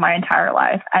time of my entire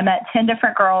life. I met 10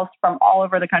 different girls from all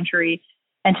over the country,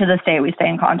 and to this day, we stay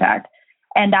in contact.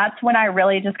 And that's when I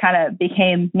really just kind of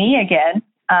became me again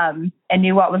and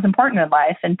knew what was important in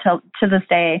life. And to this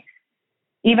day,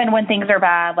 even when things are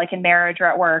bad, like in marriage or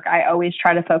at work, I always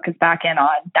try to focus back in on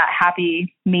that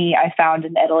happy me I found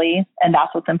in Italy. And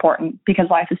that's what's important because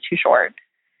life is too short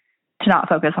to not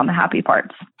focus on the happy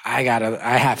parts. I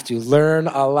have to learn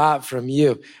a lot from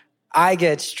you. I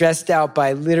get stressed out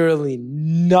by literally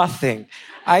nothing.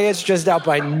 I sit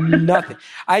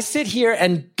here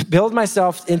and build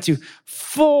myself into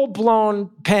full-blown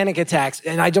panic attacks.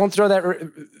 And I don't throw that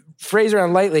phrase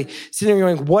around lightly. Sitting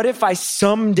there going, what if I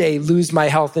someday lose my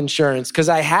health insurance? Because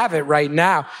I have it right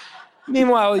now.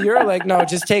 Meanwhile, you're like, no,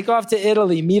 just take off to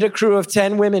Italy, meet a crew of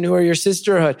 10 women who are your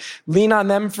sisterhood, lean on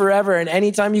them forever. And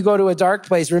anytime you go to a dark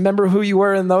place, remember who you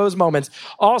were in those moments.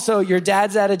 Also, your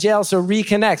dad's out of jail, so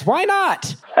reconnect. Why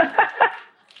not?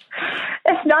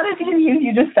 It's not as easy as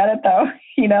you just said it, though.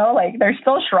 There's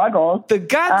still struggles. The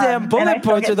goddamn bullet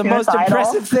points are the most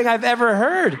impressive thing I've ever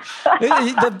heard.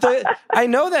 I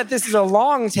know that this is a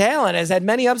long tale and has had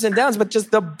many ups and downs, but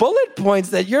just the bullet points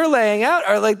that you're laying out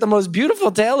are like the most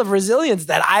beautiful tale of resilience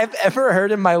that I've ever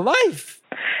heard in my life.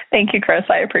 Thank you, Chris.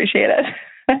 I appreciate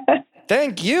it.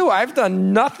 Thank you. I've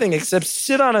done nothing except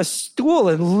sit on a stool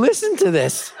and listen to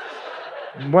this.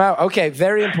 Wow. Okay.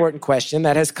 Very important question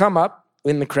that has come up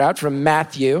in the crowd from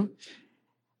Matthew.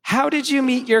 How did you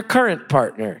meet your current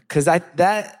partner? Because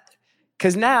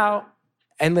now,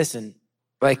 and listen,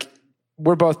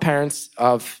 we're both parents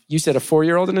of, you said a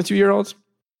 4-year-old and a 2-year-old?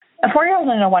 A 4-year-old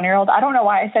and a 1-year-old. I don't know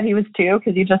why I said he was 2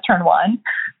 because he just turned 1.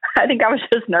 I think I was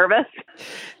just nervous.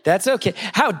 That's okay.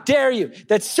 How dare you?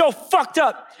 That's so fucked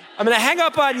up. I'm going to hang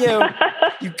up on you.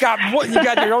 You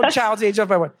got your own child's age up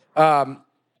by one.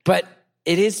 But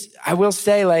it is, I will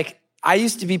say, like, I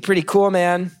used to be pretty cool,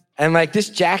 man. And like, this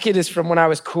jacket is from when I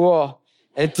was cool.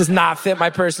 And it does not fit my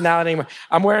personality anymore.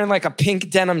 I'm wearing like a pink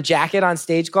denim jacket on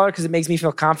stage color because it makes me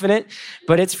feel confident.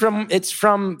 But it's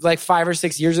from like 5 or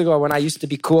 6 years ago when I used to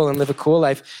be cool and live a cool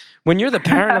life. When you're the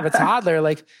parent of a toddler,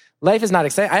 like, life is not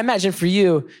exciting. I imagine for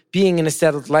you, being in a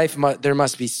settled life, there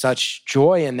must be such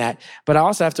joy in that. But I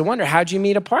also have to wonder, how'd you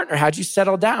meet a partner? How'd you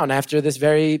settle down after this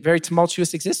very, very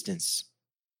tumultuous existence?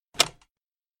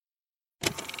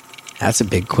 That's a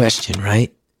big question,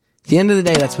 right? At the end of the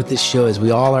day, that's what this show is. We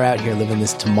all are out here living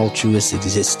this tumultuous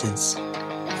existence.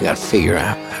 We got to figure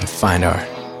out how to find our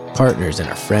partners and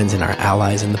our friends and our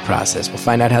allies in the process. We'll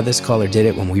find out how this caller did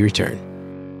it when we return.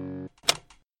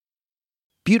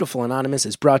 Beautiful Anonymous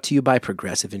is brought to you by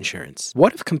Progressive Insurance.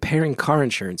 What if comparing car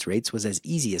insurance rates was as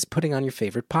easy as putting on your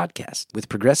favorite podcast? With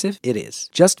Progressive, it is.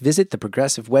 Just visit the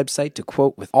Progressive website to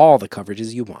quote with all the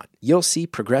coverages you want. You'll see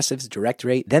Progressive's direct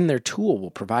rate, then their tool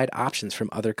will provide options from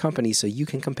other companies so you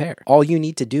can compare. All you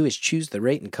need to do is choose the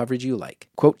rate and coverage you like.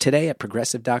 Quote today at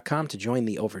Progressive.com to join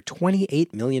the over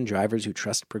 28 million drivers who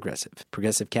trust Progressive.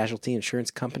 Progressive Casualty Insurance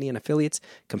Company and Affiliates.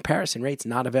 Comparison rates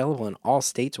not available in all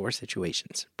states or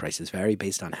situations. Prices vary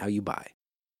based on how you buy.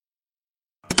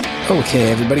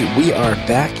 Okay, everybody, we are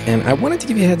back, and I wanted to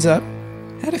give you a heads up.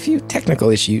 Had a few technical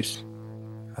issues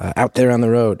out there on the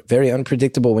road. Very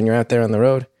unpredictable when you're out there on the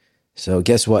road. So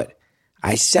guess what?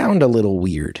 I sound a little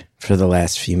weird for the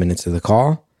last few minutes of the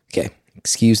call. Okay,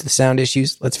 excuse the sound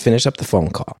issues. Let's finish up the phone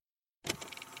call.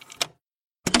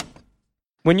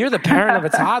 When you're the parent of a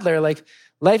toddler, like,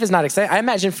 life is not exciting. I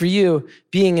imagine for you,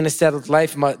 being in a settled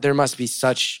life, there must be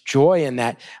such joy in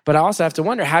that. But I also have to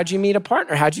wonder, how'd you meet a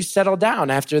partner? How'd you settle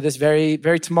down after this very,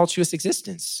 very tumultuous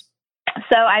existence?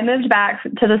 So I moved back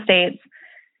to the States,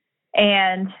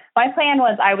 and my plan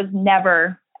was I was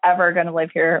never, ever going to live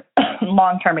here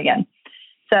long-term again.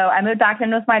 So I moved back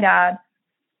in with my dad,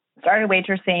 started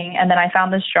waitressing, and then I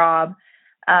found this job.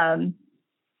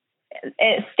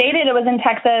 It stated it was in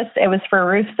Texas. It was for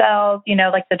roof sales, you know,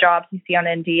 like the jobs you see on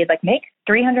Indeed, like make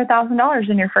 $300,000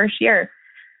 in your first year.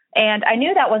 And I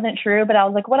knew that wasn't true, but I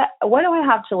was like, what do I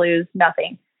have to lose?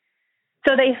 Nothing.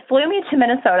 So they flew me to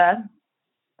Minnesota.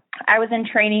 I was in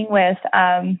training with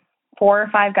 4 or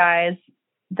 5 guys.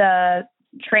 The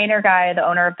trainer guy, the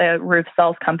owner of the roof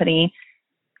sales company,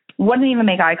 wouldn't even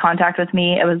make eye contact with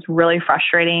me. It was really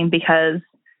frustrating because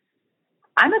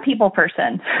I'm a people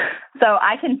person. So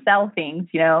I can sell things,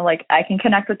 you know, like I can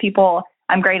connect with people.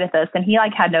 I'm great at this. And he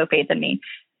like had no faith in me.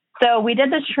 So we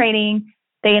did this training.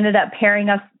 They ended up pairing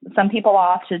us, some people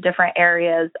off to different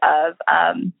areas of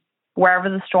wherever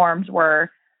the storms were.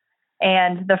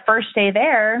 And the first day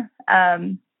there,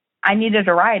 I needed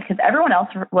a ride because everyone else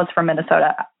was from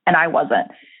Minnesota and I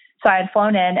wasn't. So I had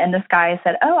flown in and this guy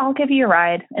said, oh, I'll give you a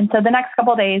ride. And so the next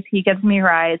couple of days, he gives me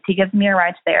rides. He gives me a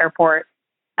ride to the airport.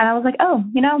 And I was like, oh,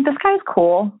 you know, this guy's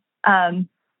cool. I'm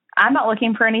not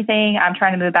looking for anything. I'm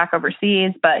trying to move back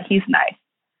overseas, but he's nice.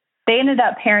 They ended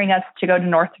up pairing us to go to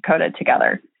North Dakota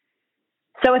together.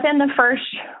 So within the first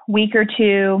week or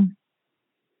two,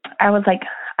 I was like,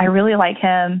 I really like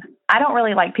him. I don't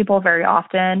really like people very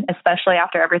often, especially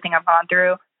after everything I've gone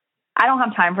through. I don't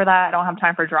have time for that. I don't have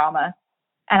time for drama.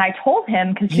 And I told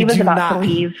him because he was about to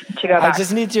leave to go back. I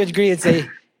just need to agree and say,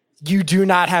 you do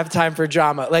not have time for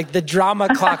drama. Like the drama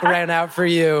clock ran out for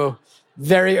you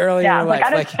very early in your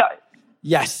life.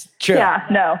 Yes, true. Yeah,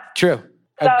 no. True.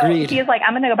 So Agreed. he's like,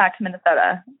 I'm going to go back to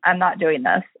Minnesota. I'm not doing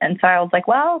this. And so I was like,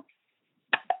 well,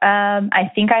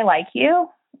 I think I like you.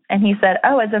 And he said,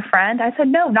 oh, as a friend? I said,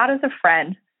 no, not as a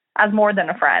friend, as more than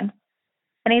a friend.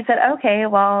 And he said, okay,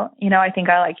 well, you know, I think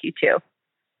I like you too.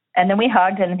 And then we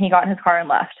hugged and he got in his car and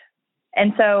left.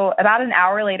 And so about an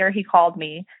hour later, he called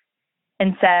me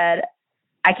and said,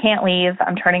 I can't leave.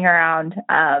 I'm turning around.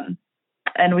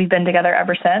 And we've been together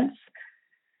ever since.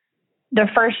 The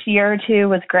first year or two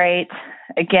was great.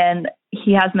 Again,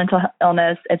 he has mental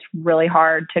illness. It's really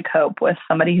hard to cope with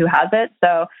somebody who has it.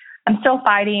 So I'm still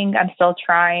fighting. I'm still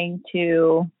trying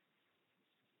to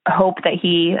hope that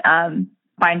he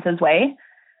finds his way.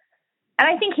 And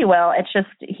I think he will. It's just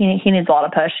he needs a lot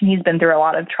of push, and he's been through a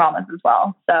lot of traumas as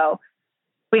well. So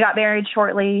we got married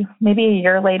shortly, maybe a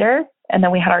year later, and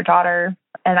then we had our daughter.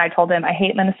 And I told him, I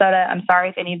hate Minnesota. I'm sorry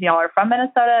if any of y'all are from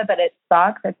Minnesota, but it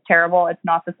sucks. It's terrible. It's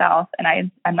not the South, and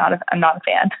I'm not a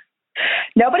fan.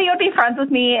 Nobody would be friends with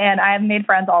me, and I have made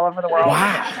friends all over the world.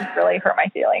 Wow. It just really hurt my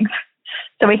feelings.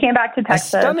 So we came back to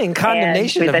Texas. A stunning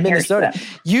condemnation of Minnesota.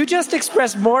 You just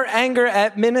expressed more anger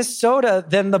at Minnesota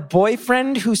than the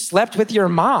boyfriend who slept with your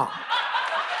mom.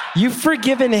 You've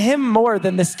forgiven him more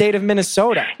than the state of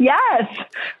Minnesota. Yes,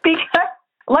 because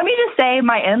let me just say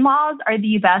my in-laws are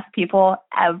the best people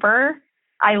ever.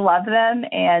 I love them.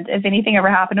 And if anything ever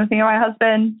happened with me and my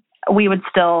husband, they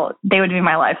would be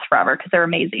my lives forever because they're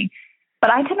amazing. But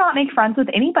I could not make friends with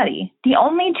anybody. The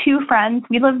only two friends,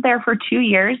 we lived there for 2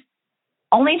 years.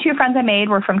 Only two friends I made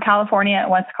were from California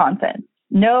and Wisconsin.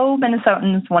 No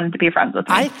Minnesotans wanted to be friends with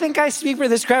me. I think I speak for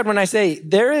this crowd when I say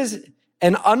there is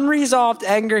an unresolved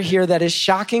anger here that is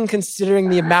shocking considering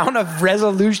the amount of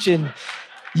resolution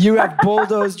you have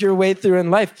bulldozed your way through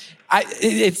in life.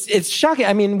 It's shocking.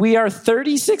 I mean, we are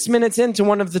 36 minutes into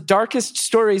one of the darkest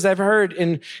stories I've heard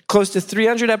in close to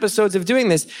 300 episodes of doing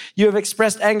this. You have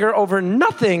expressed anger over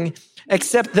nothing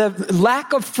except the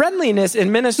lack of friendliness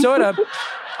in Minnesota,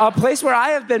 a place where I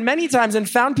have been many times and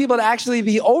found people to actually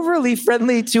be overly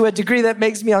friendly to a degree that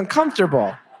makes me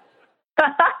uncomfortable.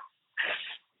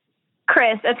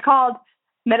 Chris, it's called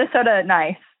Minnesota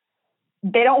nice.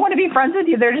 They don't want to be friends with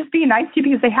you. They're just being nice to you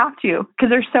because they have to, because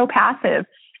they're so passive.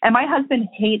 And my husband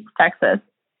hates Texas.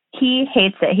 He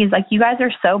hates it. He's like, you guys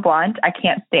are so blunt. I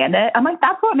can't stand it. I'm like,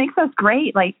 that's what makes us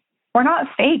great. Like, we're not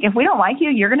fake. If we don't like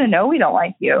you, you're going to know we don't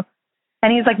like you.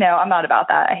 And he's like, no, I'm not about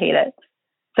that. I hate it.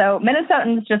 So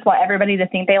Minnesotans just want everybody to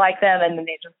think they like them, and then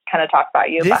they just kind of talk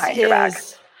about you behind your back.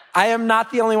 I am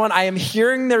not the only one. I am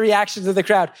hearing the reactions of the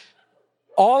crowd.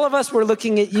 All of us were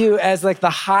looking at you as like the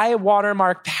high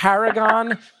watermark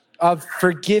paragon of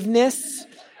forgiveness,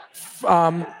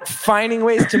 finding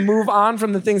ways to move on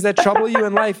from the things that trouble you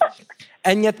in life.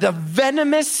 And yet the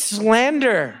venomous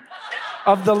slander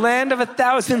of the land of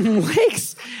 1,000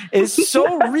 lakes is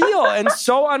so real and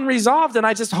so unresolved. And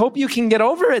I just hope you can get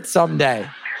over it someday.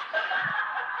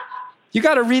 You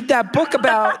got to read that book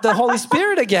about the Holy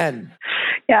Spirit again.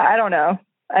 Yeah, I don't know.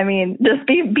 I mean, just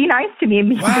be nice to me.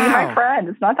 Be my friend.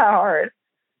 It's not that hard.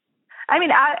 I mean,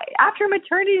 after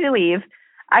maternity leave,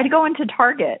 I'd go into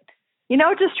Target,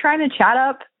 just trying to chat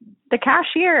up the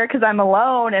cashier because I'm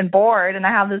alone and bored, and I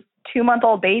have this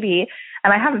 2-month-old baby,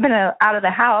 and I haven't been out of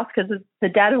the house because it's the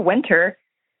dead of winter.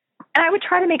 And I would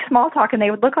try to make small talk, and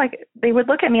they would look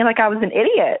at me like I was an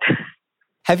idiot.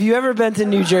 Have you ever been to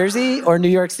New Jersey or New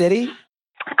York City?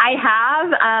 I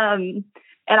have, and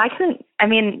I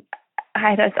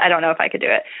don't know if I could do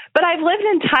it, but I've lived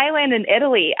in Thailand and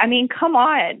Italy. I mean, come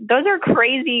on. Those are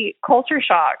crazy culture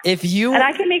shocks. And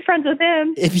I can make friends with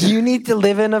them. If you need to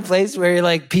live in a place where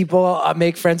like people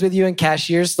make friends with you and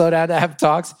cashiers slow down to have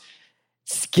talks,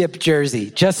 skip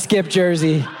Jersey. Just skip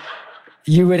Jersey.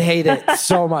 You would hate it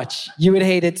so much. You would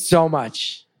hate it so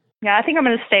much. Yeah, I think I'm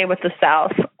going to stay with the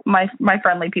South. My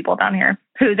friendly people down here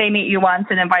who they meet you once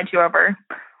and invite you over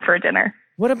for dinner.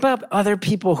 What about other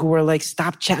people who are like,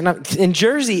 stop chatting up? In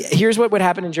Jersey, here's what would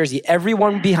happen in Jersey.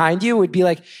 Everyone behind you would be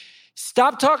like,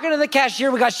 stop talking to the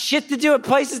cashier. We got shit to do and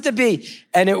places to be.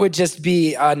 And it would just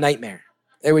be a nightmare.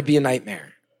 It would be a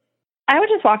nightmare. I would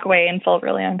just walk away and feel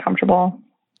really uncomfortable.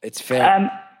 It's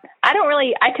fair.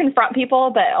 I confront people,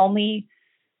 but only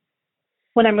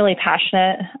when I'm really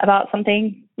passionate about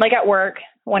something. Like at work,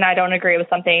 when I don't agree with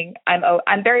something,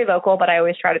 I'm very vocal, but I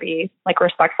always try to be like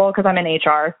respectful because I'm in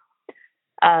HR.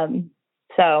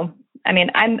 So, I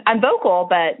mean, I'm vocal,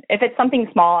 but if it's something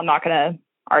small, I'm not going to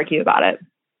argue about it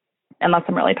unless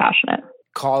I'm really passionate.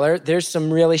 Caller, there's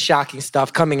some really shocking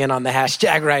stuff coming in on the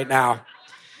hashtag right now.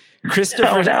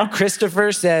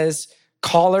 Christopher says,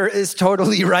 caller is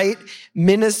totally right.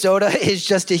 Minnesota is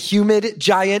just a humid,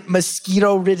 giant,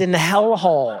 mosquito-ridden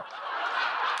hellhole.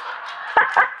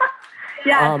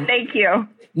 Yeah, thank you.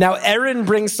 Now, Erin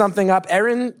brings something up.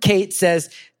 Erin Kate says,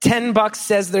 $10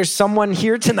 says there's someone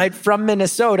here tonight from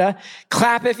Minnesota.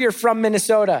 Clap if you're from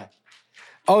Minnesota.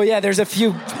 Oh, yeah, there's a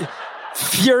few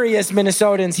furious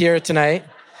Minnesotans here tonight.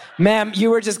 Ma'am,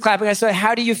 you were just clapping. I said,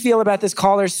 how do you feel about this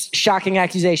caller's shocking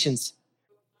accusations?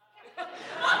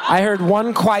 I heard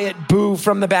one quiet boo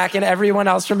from the back, and everyone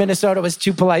else from Minnesota was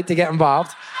too polite to get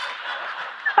involved.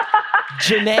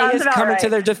 Janae is coming to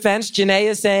their defense. Janae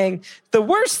is saying, the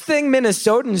worst thing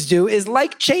Minnesotans do is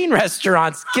like chain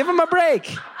restaurants. Give them a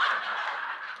break.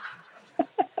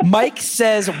 Mike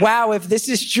says, wow, if this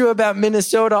is true about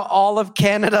Minnesota, all of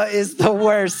Canada is the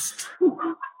worst.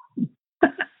 One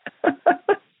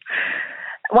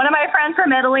of my friends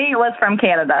from Italy was from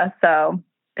Canada,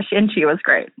 and she was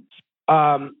great.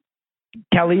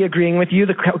 Kelly agreeing with you.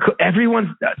 This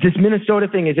Minnesota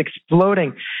thing is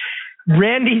exploding.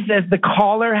 Randy says the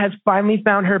caller has finally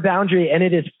found her boundary, and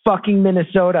it is fucking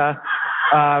Minnesota.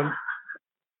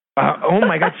 Oh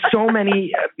my God, so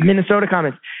many Minnesota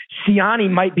comments. Siani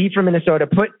might be from Minnesota.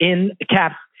 Put in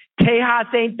caps.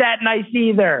 Tejas ain't that nice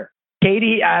either.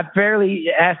 Katie fairly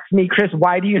asks me, Chris,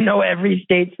 why do you know every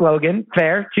state slogan?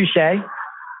 Fair, touche.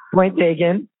 Point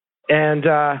taken. And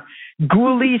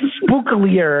Ghoulie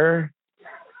Spooklier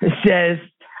says,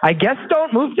 I guess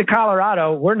don't move to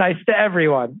Colorado. We're nice to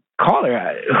everyone.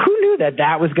 Caller, who knew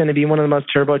that was going to be one of the most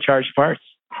turbocharged parts?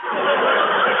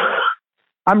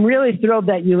 I'm really thrilled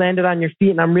that you landed on your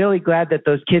feet, and I'm really glad that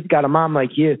those kids got a mom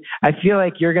like you. I feel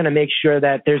like you're going to make sure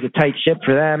that there's a tight ship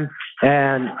for them,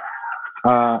 and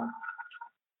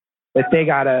that they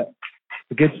got a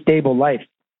good, stable life.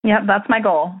 Yep, that's my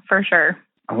goal, for sure.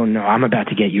 Oh, no, I'm about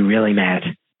to get you really mad.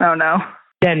 Oh, no.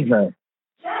 Denver.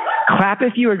 Clap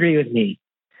if you agree with me.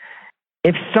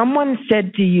 If someone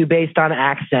said to you based on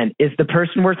accent, is the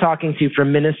person we're talking to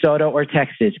from Minnesota or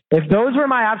Texas? If those were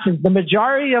my options, the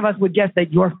majority of us would guess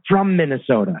that you're from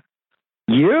Minnesota.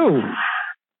 You.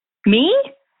 Me?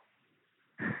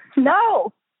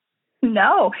 No.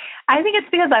 I think it's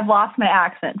because I've lost my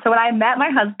accent. So when I met my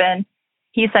husband,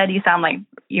 he said, you sound like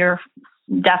you're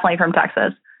definitely from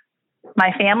Texas.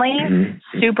 My family,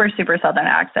 super, super Southern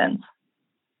accents.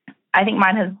 I think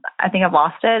I've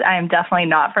lost it. I am definitely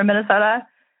not from Minnesota.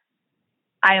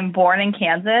 I am born in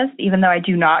Kansas, even though I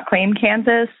do not claim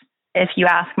Kansas. If you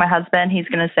ask my husband, he's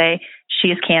going to say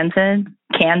she's Kansan,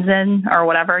 or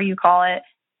whatever you call it.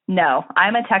 No,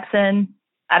 I'm a Texan.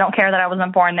 I don't care that I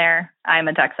wasn't born there. I'm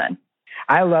a Texan.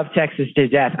 I love Texas to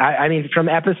death. I mean, from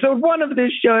episode 1 of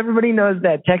this show, everybody knows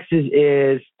that Texas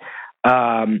is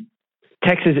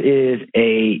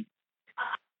a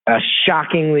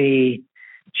shockingly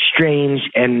strange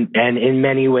and in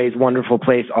many ways wonderful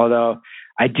place. Although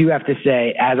I do have to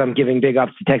say, as I'm giving big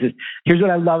ups to Texas, here's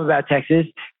what I love about Texas.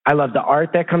 I love the art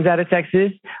that comes out of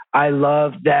Texas. I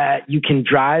love that you can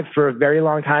drive for a very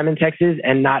long time in Texas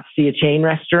and not see a chain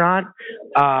restaurant.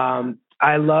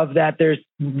 I love that there's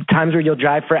times where you'll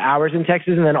drive for hours in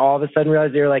Texas and then all of a sudden realize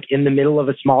you're like in the middle of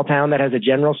a small town that has a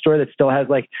general store that still has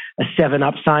like a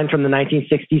 7-Up sign from the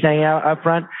 1960s hanging out up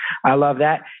front. I love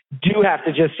that. Do have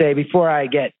to just say before I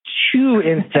get too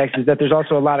into Texas that there's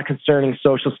also a lot of concerning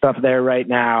social stuff there right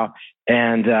now.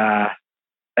 And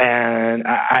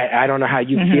I don't know how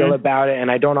you feel about it, and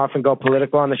I don't often go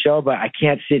political on the show, but I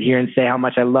can't sit here and say how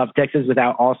much I love Texas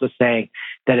without also saying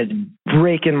that it's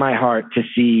breaking my heart to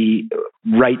see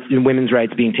rights and women's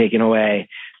rights being taken away.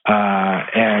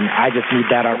 And I just need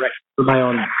that on record for my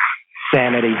own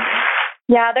sanity.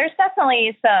 Yeah, there's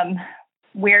definitely some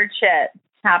weird shit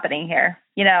happening here.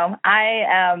 You know,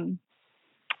 I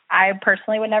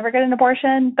personally would never get an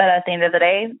abortion, but at the end of the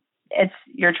day, it's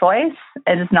your choice.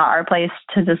 It is not our place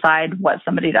to decide what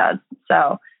somebody does.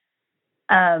 So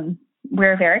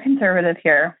we're very conservative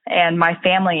here, and my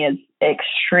family is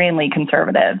extremely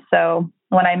conservative. So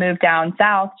when I moved down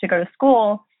south to go to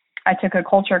school, I took a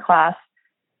culture class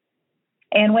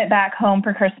and went back home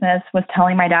for Christmas, was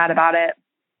telling my dad about it.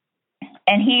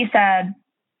 And he said,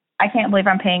 I can't believe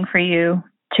I'm paying for you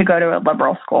to go to a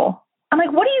liberal school. I'm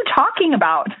like, what are you talking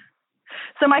about?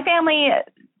 So my family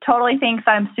totally thinks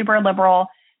I'm super liberal.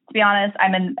 To be honest,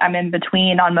 I'm in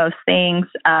between on most things.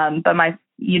 But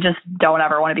you just don't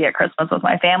ever want to be at Christmas with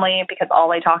my family because all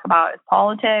they talk about is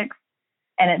politics,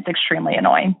 and it's extremely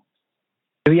annoying.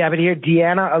 We have it here.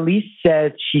 Deanna Elise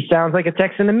says she sounds like a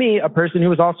Texan to me, a person who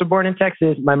was also born in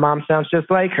Texas. My mom sounds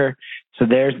just like her. So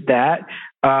there's that.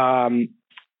 Now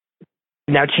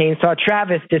Chainsaw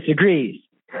Travis disagrees.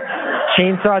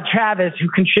 Chainsaw Travis, who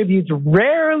contributes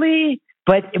rarely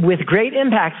but with great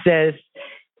impact, says,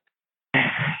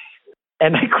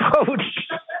 and I quote,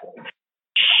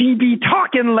 she be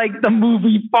talking like the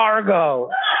movie Fargo.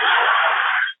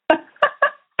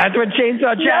 That's what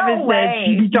Chainsaw Travis said.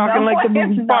 She be talking like the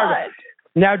movie Fargo.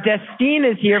 Now, Destine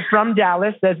is here from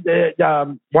Dallas.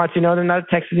 That wants to know that another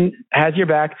Texan has your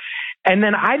back. And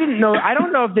then I don't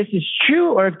know if this is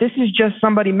true or if this is just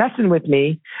somebody messing with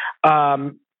me.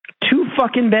 Too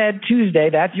fucking bad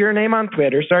Tuesday. That's your name on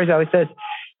Twitter. Sorry, Sally says,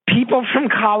 people from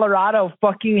Colorado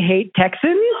fucking hate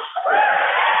Texans?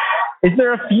 Is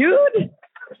there a feud?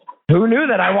 Who knew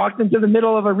that I walked into the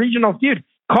middle of a regional feud?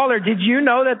 Caller, did you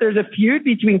know that there's a feud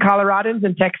between Coloradans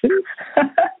and Texans?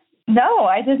 No,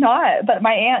 I did not. But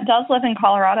my aunt does live in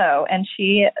Colorado, and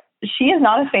she is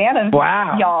not a fan of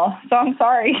y'all. So I'm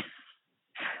sorry.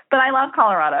 But I love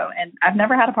Colorado, and I've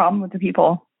never had a problem with the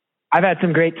people. I've had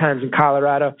some great times in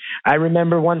Colorado. I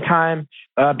remember one time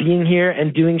being here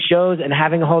and doing shows and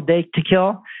having a whole day to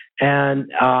kill and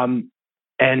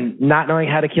not knowing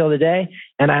how to kill the day.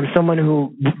 And I'm someone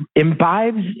who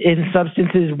imbibes in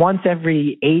substances once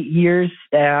every 8 years.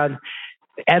 And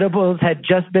edibles had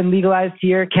just been legalized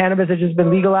here. Cannabis had just been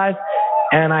legalized.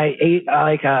 And I ate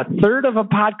like a third of a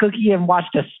pot cookie and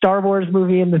watched a Star Wars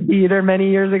movie in the theater many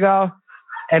years ago.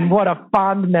 And what a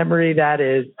fond memory that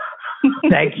is.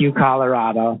 Thank you,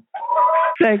 Colorado.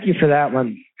 Thank you for that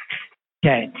one.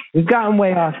 Okay, we've gotten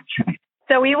way off track.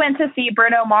 So we went to see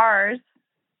Bruno Mars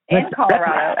in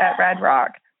Colorado at Red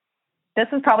Rock. This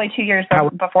was probably 2 years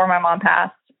before my mom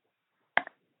passed.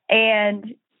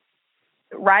 And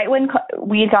right when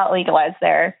weed got legalized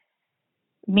there,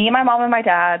 me, my mom, and my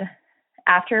dad,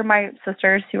 after my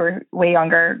sisters, who were way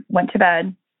younger, went to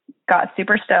bed, got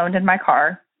super stoned in my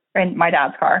car, in my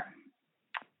dad's car.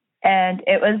 And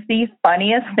it was the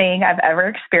funniest thing I've ever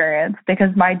experienced because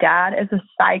my dad is a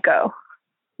psycho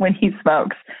when he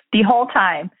smokes. The whole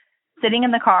time, sitting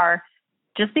in the car,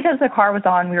 just because the car was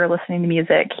on, we were listening to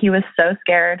music. He was so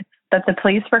scared that the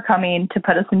police were coming to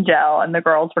put us in jail and the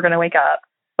girls were going to wake up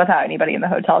without anybody in the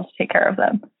hotel to take care of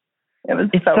them. It was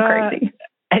so crazy.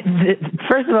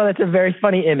 First of all, it's a very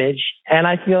funny image. And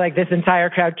I feel like this entire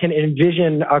crowd can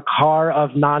envision a car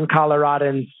of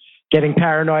non-Coloradans getting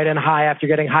paranoid and high after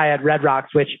getting high at Red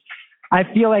Rocks, which I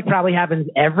feel like probably happens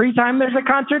every time there's a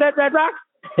concert at Red Rocks.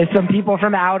 Is some people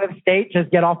from out of state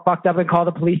just get all fucked up and call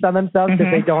the police on themselves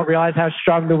because they don't realize how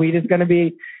strong the weed is going to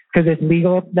be because it's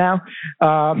legal now.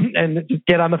 And just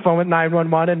get on the phone with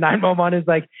 911 and 911 is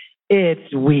like,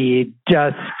 it's weed,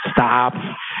 just stop.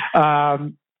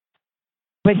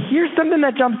 But here's something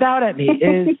that jumps out at me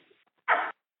is,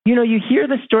 you know, you hear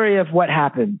the story of what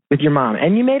happened with your mom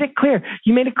and you made it clear.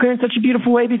 You made it clear in such a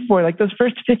beautiful way before, like those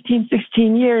first 15,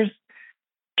 16 years,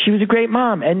 she was a great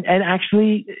mom. And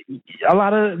actually a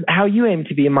lot of how you aim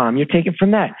to be a mom, you're taken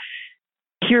from that.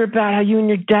 Hear about how you and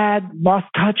your dad lost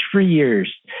touch for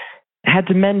years, had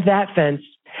to mend that fence.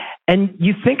 And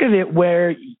you think of it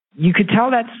where you could tell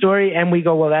that story and we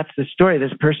go, well, that's the story.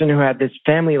 This person who had this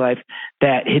family life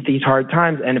that hit these hard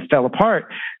times and it fell apart.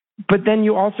 But then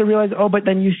you also realize, oh, but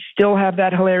then you still have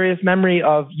that hilarious memory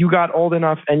of you got old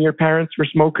enough and your parents were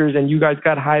smokers and you guys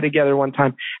got high together one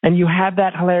time. And you have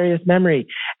that hilarious memory.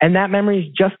 And that memory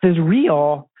is just as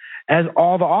real as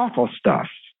all the awful stuff,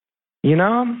 you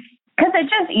know? Because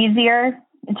it's just easier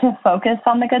to focus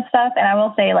on the good stuff. And I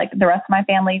will say, like, the rest of my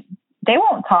family, they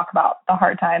won't talk about the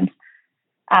hard times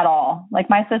at all.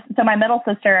 Like my sister, so my middle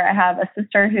sister, I have a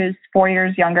sister who's 4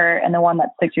 years younger and the one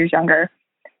that's 6 years younger.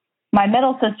 My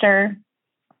middle sister,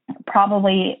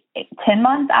 probably 10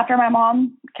 months after my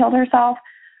mom killed herself,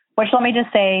 which let me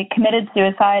just say, committed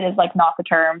suicide is like not the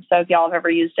term. So if y'all have ever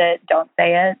used it, don't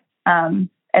say it.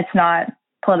 It's not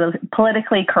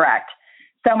politically correct.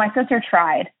 So my sister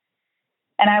tried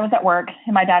and I was at work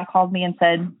and my dad called me and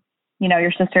said, you know,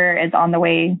 your sister is on the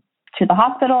way to the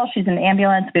hospital. She's in the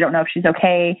ambulance. We don't know if she's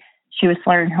okay. She was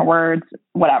slurring her words,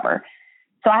 whatever.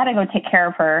 So I had to go take care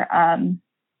of her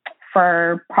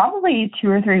for probably 2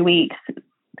 or 3 weeks.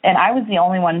 And I was the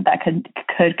only one that could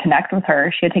connect with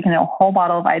her. She had taken a whole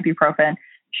bottle of ibuprofen.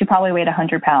 She probably weighed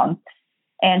 100 pounds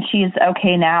and she's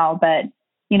okay now. But,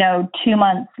 you know, 2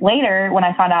 months later, when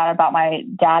I found out about my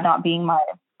dad not being my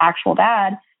actual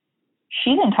dad,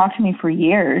 she didn't talk to me for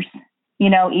years, you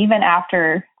know, even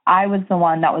after I was the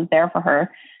one that was there for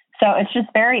her. So it's just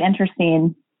very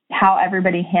interesting how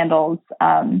everybody handles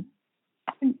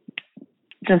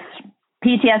just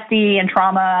PTSD and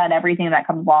trauma and everything that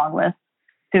comes along with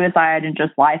suicide and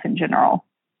just life in general.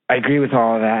 I agree with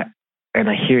all of that. And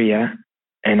I hear you.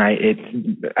 And I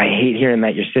hate hearing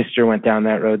that your sister went down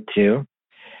that road too.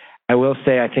 I will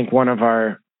say, I think one of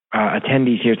our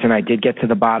attendees here tonight did get to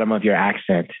the bottom of your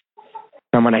accent.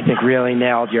 Someone I think really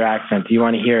nailed your accent. Do you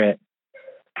want to hear it?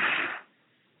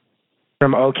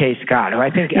 From OK Scott, who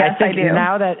I think I do.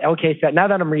 Now that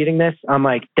I'm reading this, I'm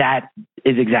like, that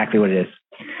is exactly what it is.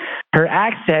 Her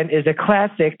accent is a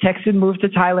classic Texan, moved to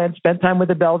Thailand, spent time with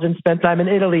a Belgian, spent time in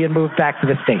Italy, and moved back to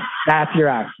the States. That's your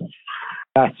accent.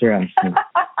 That's your accent.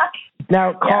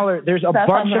 Now, caller, there's a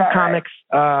bunch of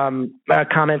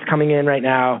comments coming in right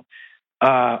now.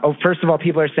 First of all,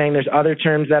 people are saying there's other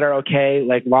terms that are okay,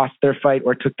 like lost their fight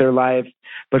or took their life,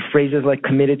 but phrases like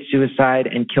committed suicide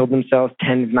and killed themselves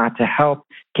tend not to help.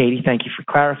 Katie, thank you for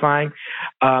clarifying.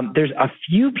 There's a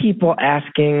few people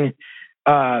asking,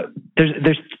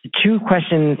 there's 2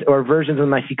 questions or versions of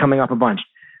them I see coming up a bunch.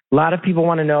 A lot of people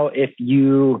want to know if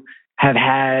you have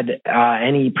had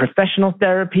any professional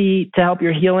therapy to help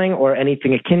your healing or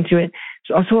anything akin to it.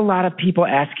 There's also a lot of people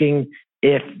asking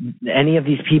if any of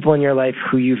these people in your life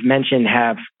who you've mentioned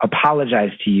have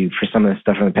apologized to you for some of the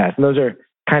stuff in the past. And those are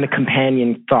kind of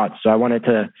companion thoughts. So I wanted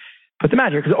to put them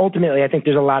out here because ultimately I think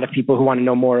there's a lot of people who want to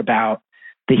know more about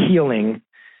the healing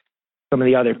some of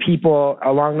the other people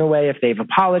along the way, if they've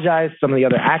apologized, some of the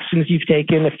other actions you've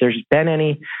taken, if there's been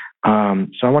any.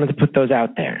 So I wanted to put those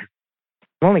out there.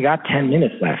 I've only got 10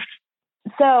 minutes left.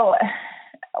 So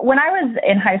when I was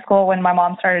in high school, when my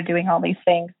mom started doing all these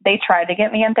things, they tried to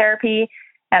get me in therapy.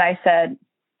 And I said,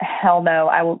 hell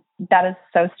no, that is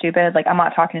so stupid. Like, I'm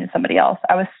not talking to somebody else.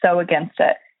 I was so against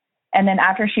it. And then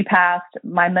after she passed,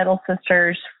 my middle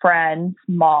sister's friend's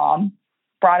mom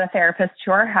brought a therapist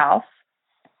to our house.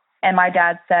 And my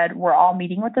dad said, we're all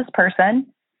meeting with this person,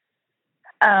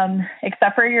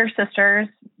 except for your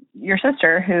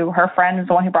sister, who her friend is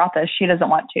the one who brought this. She doesn't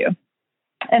want to.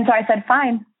 And so I said,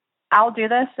 fine, I'll do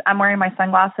this. I'm wearing my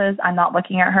sunglasses. I'm not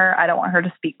looking at her. I don't want her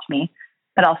to speak to me,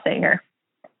 but I'll stay here.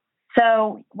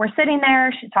 So we're sitting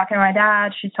there. She's talking to my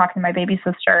dad. She's talking to my baby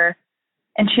sister.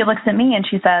 And she looks at me and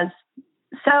she says,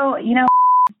 so,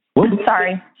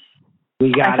 sorry.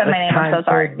 We got I said my name. I'm so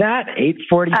sorry. That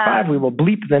 8:45. We will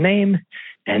bleep the name,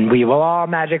 and we will all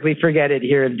magically forget it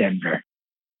here in Denver.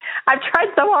 I've tried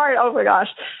so hard. Oh my gosh.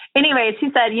 Anyways, she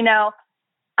said,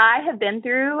 I have been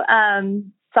through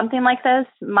something like this.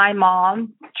 My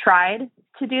mom tried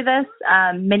to do this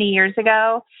many years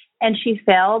ago, and she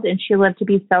failed, and she lived to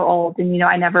be so old, and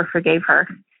I never forgave her.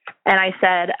 And I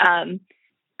said,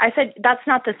 that's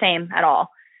not the same at all.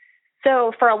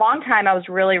 So for a long time, I was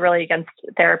really, really against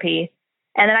therapy.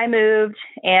 And then I moved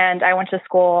and I went to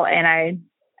school, and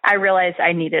I realized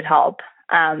I needed help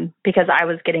because I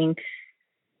was getting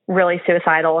really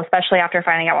suicidal, especially after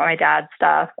finding out about my dad's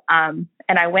stuff. And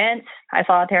I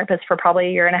saw a therapist for probably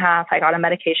a year and a half. I got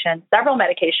several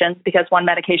medications, because one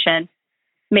medication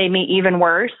made me even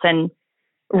worse and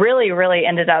really, really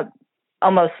ended up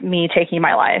almost me taking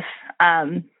my life.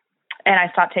 And I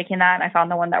stopped taking that, and I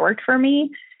found the one that worked for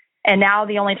me. And now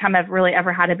the only time I've really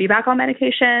ever had to be back on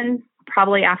medication,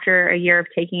 probably after a year of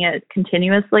taking it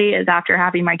continuously, is after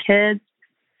having my kids,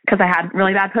 because I had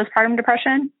really bad postpartum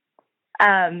depression.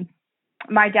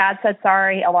 My dad said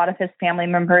sorry. A lot of his family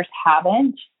members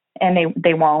haven't, and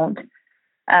they won't.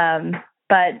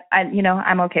 But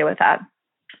I'm okay with that.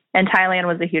 And Thailand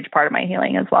was a huge part of my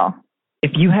healing as well.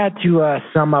 If you had to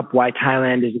sum up why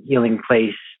Thailand is a healing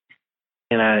place,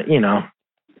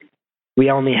 we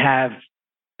only have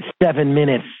 7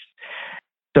 minutes.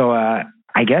 So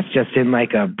I guess just in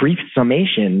like a brief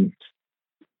summation,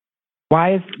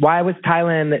 why was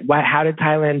Thailand? How did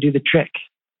Thailand do the trick?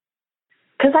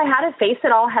 Because I had to face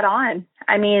it all head on.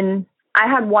 I mean, I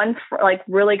had one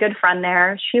really good friend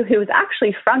there. Who was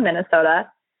actually from Minnesota,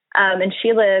 and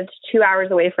she lived 2 hours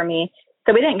away from me.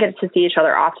 So we didn't get to see each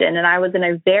other often. And I was in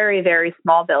a very, very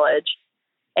small village.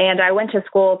 And I went to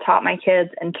school, taught my kids,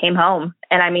 and came home.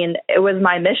 And I mean, it was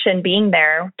my mission being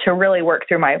there to really work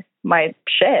through my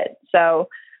shit. So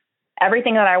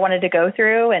everything that I wanted to go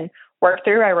through and work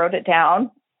through, I wrote it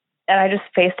down, and I just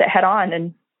faced it head on.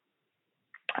 And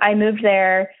I moved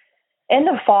there in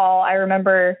the fall. I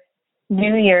remember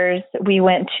New Year's, we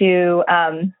went to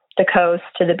the coast,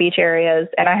 to the beach areas,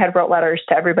 and I had wrote letters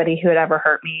to everybody who had ever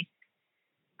hurt me.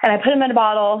 And I put them in a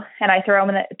bottle, and I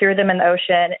threw them in the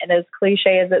ocean. And as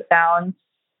cliche as it sounds,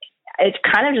 it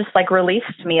kind of just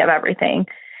released me of everything.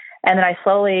 And then I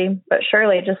slowly but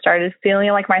surely just started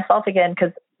feeling like myself again,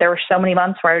 because there were so many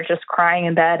months where I was just crying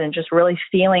in bed and just really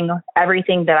feeling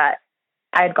everything that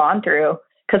I had gone through.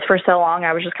 Because for so long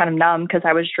I was just kind of numb, because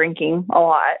I was drinking a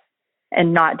lot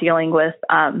and not dealing with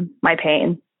my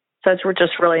pain. So it's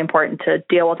just really important to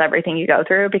deal with everything you go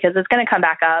through, because it's going to come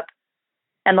back up.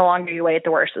 And the longer you wait, the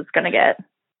worse it's going to get.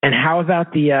 And how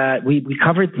about we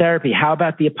covered therapy. How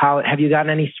about the apology? Have you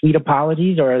gotten any sweet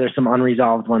apologies, or are there some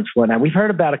unresolved ones for now? We've heard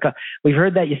about we've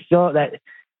heard that you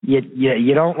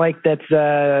don't like that's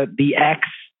the ex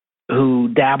who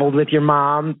dabbled with your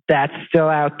mom. That's still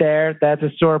out there. That's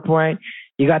a sore point.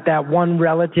 You got that one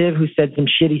relative who said some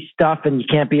shitty stuff, and you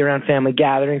can't be around family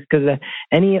gatherings because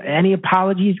any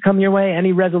apologies come your way?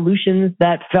 Any resolutions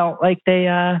that felt like they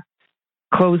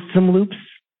closed some loops?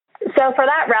 So for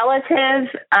that relative,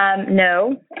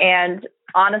 no. And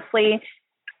honestly,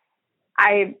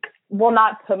 I will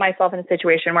not put myself in a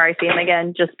situation where I see him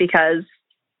again, just because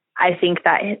I think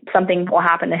that something will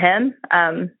happen to him.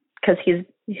 Because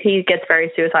he gets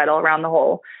very suicidal around the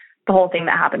whole thing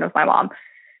that happened with my mom.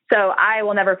 So I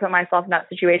will never put myself in that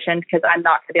situation, because I'm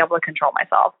not going to be able to control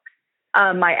myself.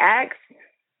 My ex,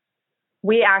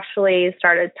 we actually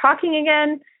started talking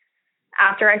again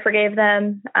after I forgave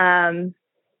them.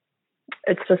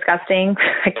 It's disgusting.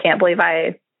 I can't believe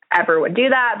I ever would do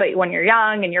that. But when you're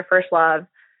young and your first love,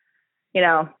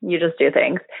 you just do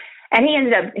things. And he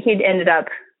ended up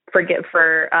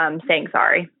saying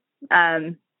sorry.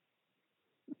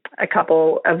 a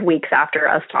couple of weeks after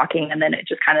us talking, and then it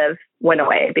just kind of went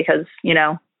away because, you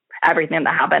know, everything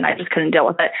that happened, I just couldn't deal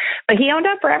with it. But he owned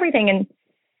up for everything, and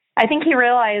I think he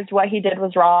realized what he did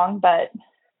was wrong, but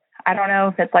I don't know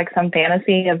if it's like some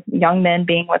fantasy of young men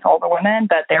being with older women,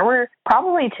 but there were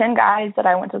probably 10 guys that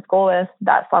I went to school with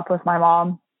that slept with my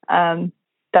mom,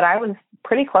 that I was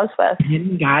pretty close with.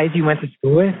 10 guys you went to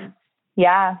school with?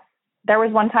 Yeah. There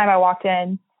was one time I walked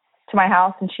in to my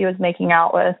house and she was making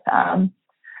out with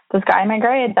this guy in my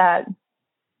grade that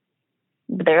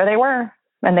there they were.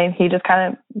 And he just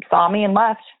kind of saw me and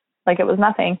left like it was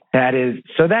nothing. That is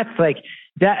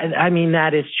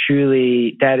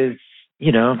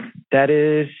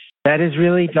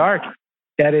really dark.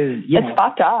 It's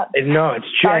fucked up. No, it's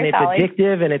true. Sorry, and it's Sally.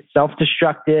 addictive and it's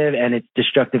self-destructive and it's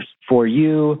destructive for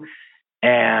you.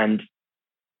 And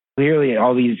clearly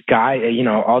all these guys,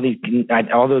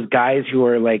 all those guys who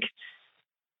are like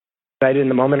excited in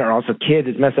the moment are also kids.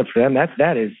 It's messed up for them.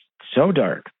 That is so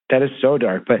dark. That is so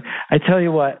dark. But I tell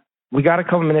you what, we got a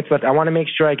couple minutes left. I want to make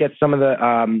sure I get some of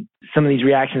these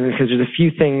reactions because there's a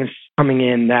few things coming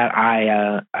in that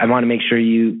I want to make sure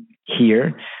you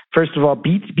hear. First of all,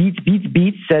 Beats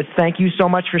says, thank you so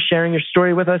much for sharing your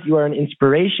story with us. You are an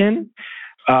inspiration.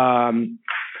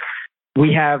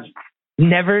 We have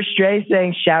Never Stray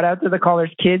saying, shout out to the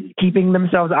caller's kids. Keeping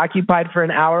themselves occupied for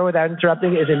an hour without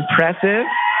interrupting is impressive.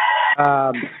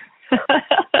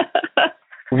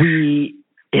 We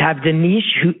have Denise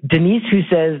who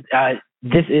says,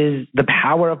 this is the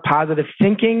power of positive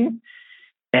thinking.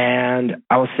 And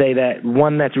I will say that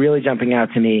one that's really jumping out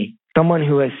to me, someone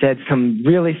who has said some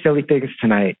really silly things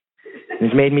tonight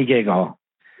has made me giggle.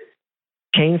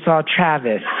 Chainsaw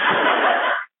Travis,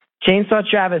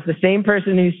 the same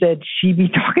person who said she be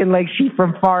talking like she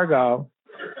from Fargo,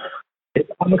 is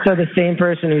also the same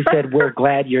person who said, we're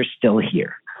glad you're still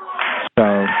here. So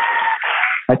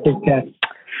I think that's...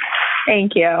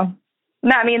 Thank you.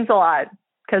 That means a lot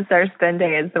because there's been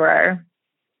days where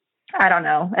I don't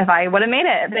know if I would have made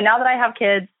it. But now that I have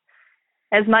kids,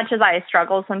 as much as I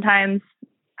struggle sometimes,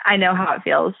 I know how it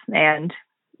feels. And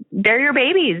they're your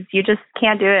babies. You just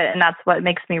can't do it. And that's what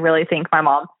makes me really thank my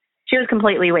mom. She was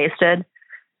completely wasted.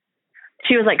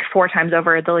 She was like 4 times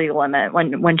over the legal limit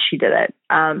when she did it.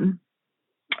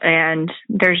 And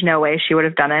there's no way she would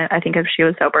have done it, I think, if she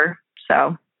was sober.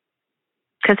 So,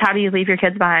 because how do you leave your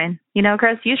kids behind? You know,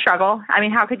 Chris, you struggle. I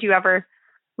mean, how could you ever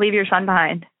leave your son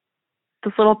behind?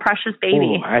 This little precious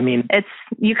baby. Ooh, I mean,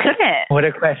 you couldn't. What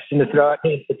a question to throw at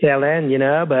the tail end, you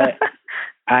know, but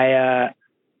I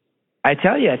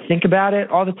tell you, I think about it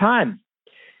all the time.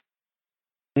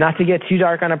 Not to get too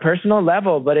dark on a personal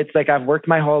level, but it's like I've worked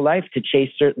my whole life to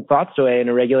chase certain thoughts away and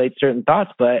to regulate certain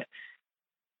thoughts, but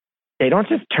they don't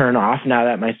just turn off now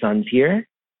that my son's here.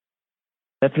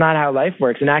 That's not how life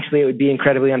works. And actually, it would be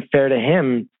incredibly unfair to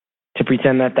him to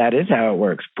pretend that that is how it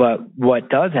works. But what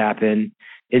does happen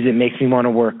is it makes me want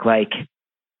to work like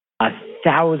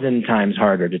 1,000 times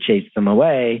harder to chase them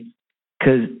away.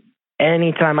 Because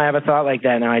anytime I have a thought like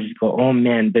that, now I just go, oh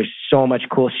man, there's so much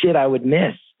cool shit I would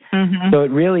miss. Mm-hmm. So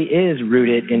it really is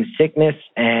rooted in sickness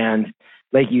and,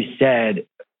 like you said,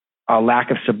 a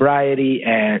lack of sobriety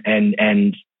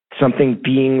and something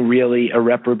being really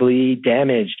irreparably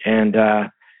damaged. And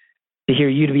to hear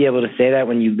you to be able to say that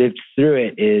when you lived through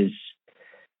it is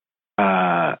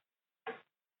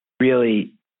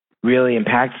really, really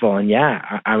impactful. And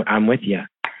yeah, I'm with you.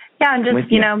 Yeah, and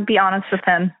just, be honest with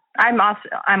him. I'm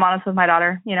honest with my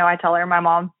daughter. You know, I tell her my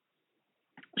mom,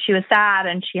 she was sad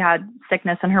and she had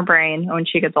sickness in her brain. When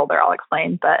she gets older, I'll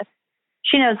explain. But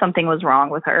she knows something was wrong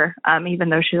with her, even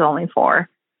though she's only 4.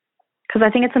 Because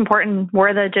I think it's important.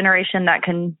 We're the generation that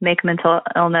can make mental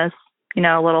illness, a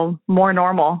little more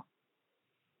normal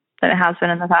than it has been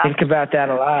in the past. Think about that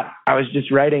a lot. I was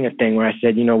just writing a thing where I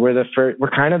said, we're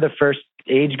kind of the first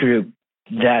age group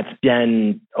that's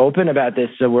been open about this.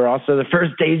 So we're also the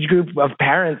first age group of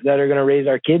parents that are going to raise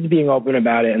our kids being open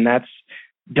about it. And that's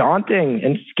daunting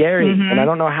and scary. Mm-hmm. And I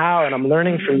don't know how. And I'm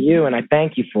learning from you, and I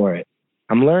thank you for it.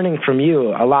 I'm learning from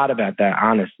you a lot about that,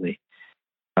 honestly.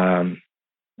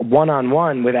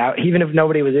 One-on-one, without, even if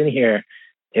nobody was in here,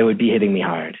 it would be hitting me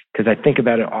hard because I think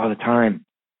about it all the time.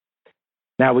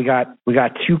 Now we got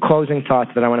 2 closing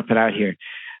thoughts that I want to put out here.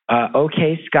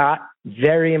 Okay, Scott,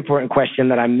 very important question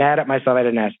that I'm mad at myself I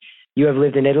didn't ask. You have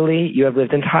lived in Italy. You have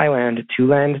lived in Thailand, 2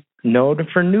 lands known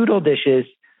for noodle dishes.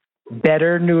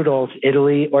 Better noodles,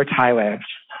 Italy or Thailand?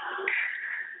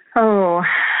 Oh,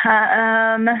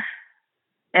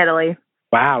 Italy.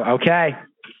 Wow. Okay.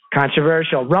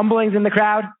 Controversial. Rumblings in the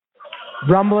crowd.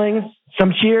 Rumblings.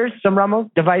 Some cheers, some rumbles,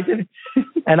 divisive.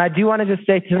 And I do want to just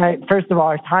say tonight, first of all,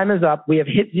 our time is up. We have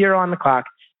hit 0 on the clock.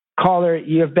 Caller,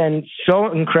 you have been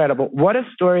so incredible. What a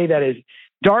story that is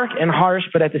dark and harsh,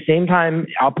 but at the same time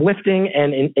uplifting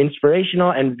and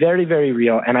inspirational and very, very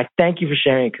real. And I thank you for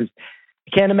sharing it, because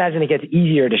I can't imagine it gets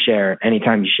easier to share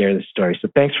anytime you share this story. So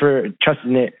thanks for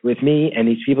trusting it with me and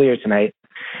these people here tonight.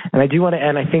 And I do want to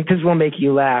end, I think this will make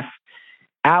you laugh.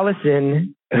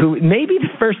 Allison, who may be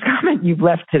the first comment you've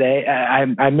left today,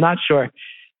 I'm not sure,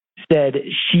 said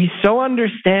she's so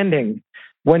understanding.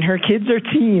 When her kids are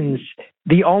teens,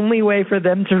 the only way for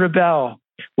them to rebel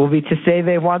will be to say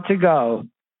they want to go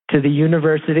to the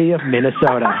University of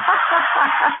Minnesota.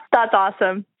 That's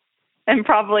awesome. And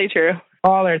probably true.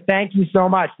 Caller, thank you so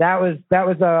much. That was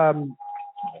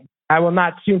I will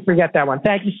not soon forget that one.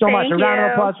 Thank you so much. A round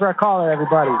of applause for our caller,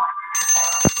 everybody.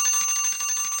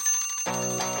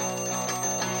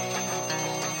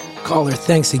 Caller,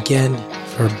 thanks again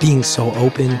for being so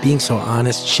open, being so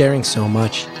honest, sharing so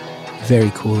much.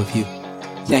 Very cool of you.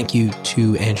 Thank you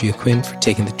to Andrea Quinn for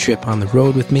taking the trip on the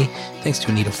road with me. Thanks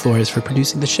to Anita Flores for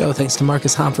producing the show. Thanks to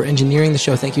Marcus Hom for engineering the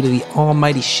show. Thank you to the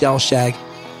almighty Shell Shag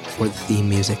for the theme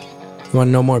music. If you want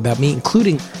to know more about me,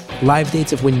 including live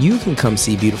dates of when you can come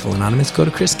see Beautiful Anonymous, go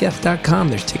to chrisgeth.com.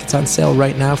 There's tickets on sale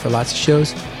right now for lots of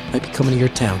shows. Might be coming to your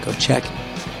town. Go check.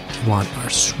 If you want our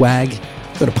swag,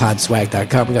 go to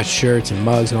podswag.com. We got shirts and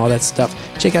mugs and all that stuff.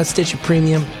 Check out Stitcher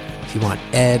Premium if you want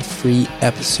ad-free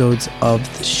episodes of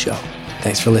the show.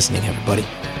 Thanks for listening, everybody.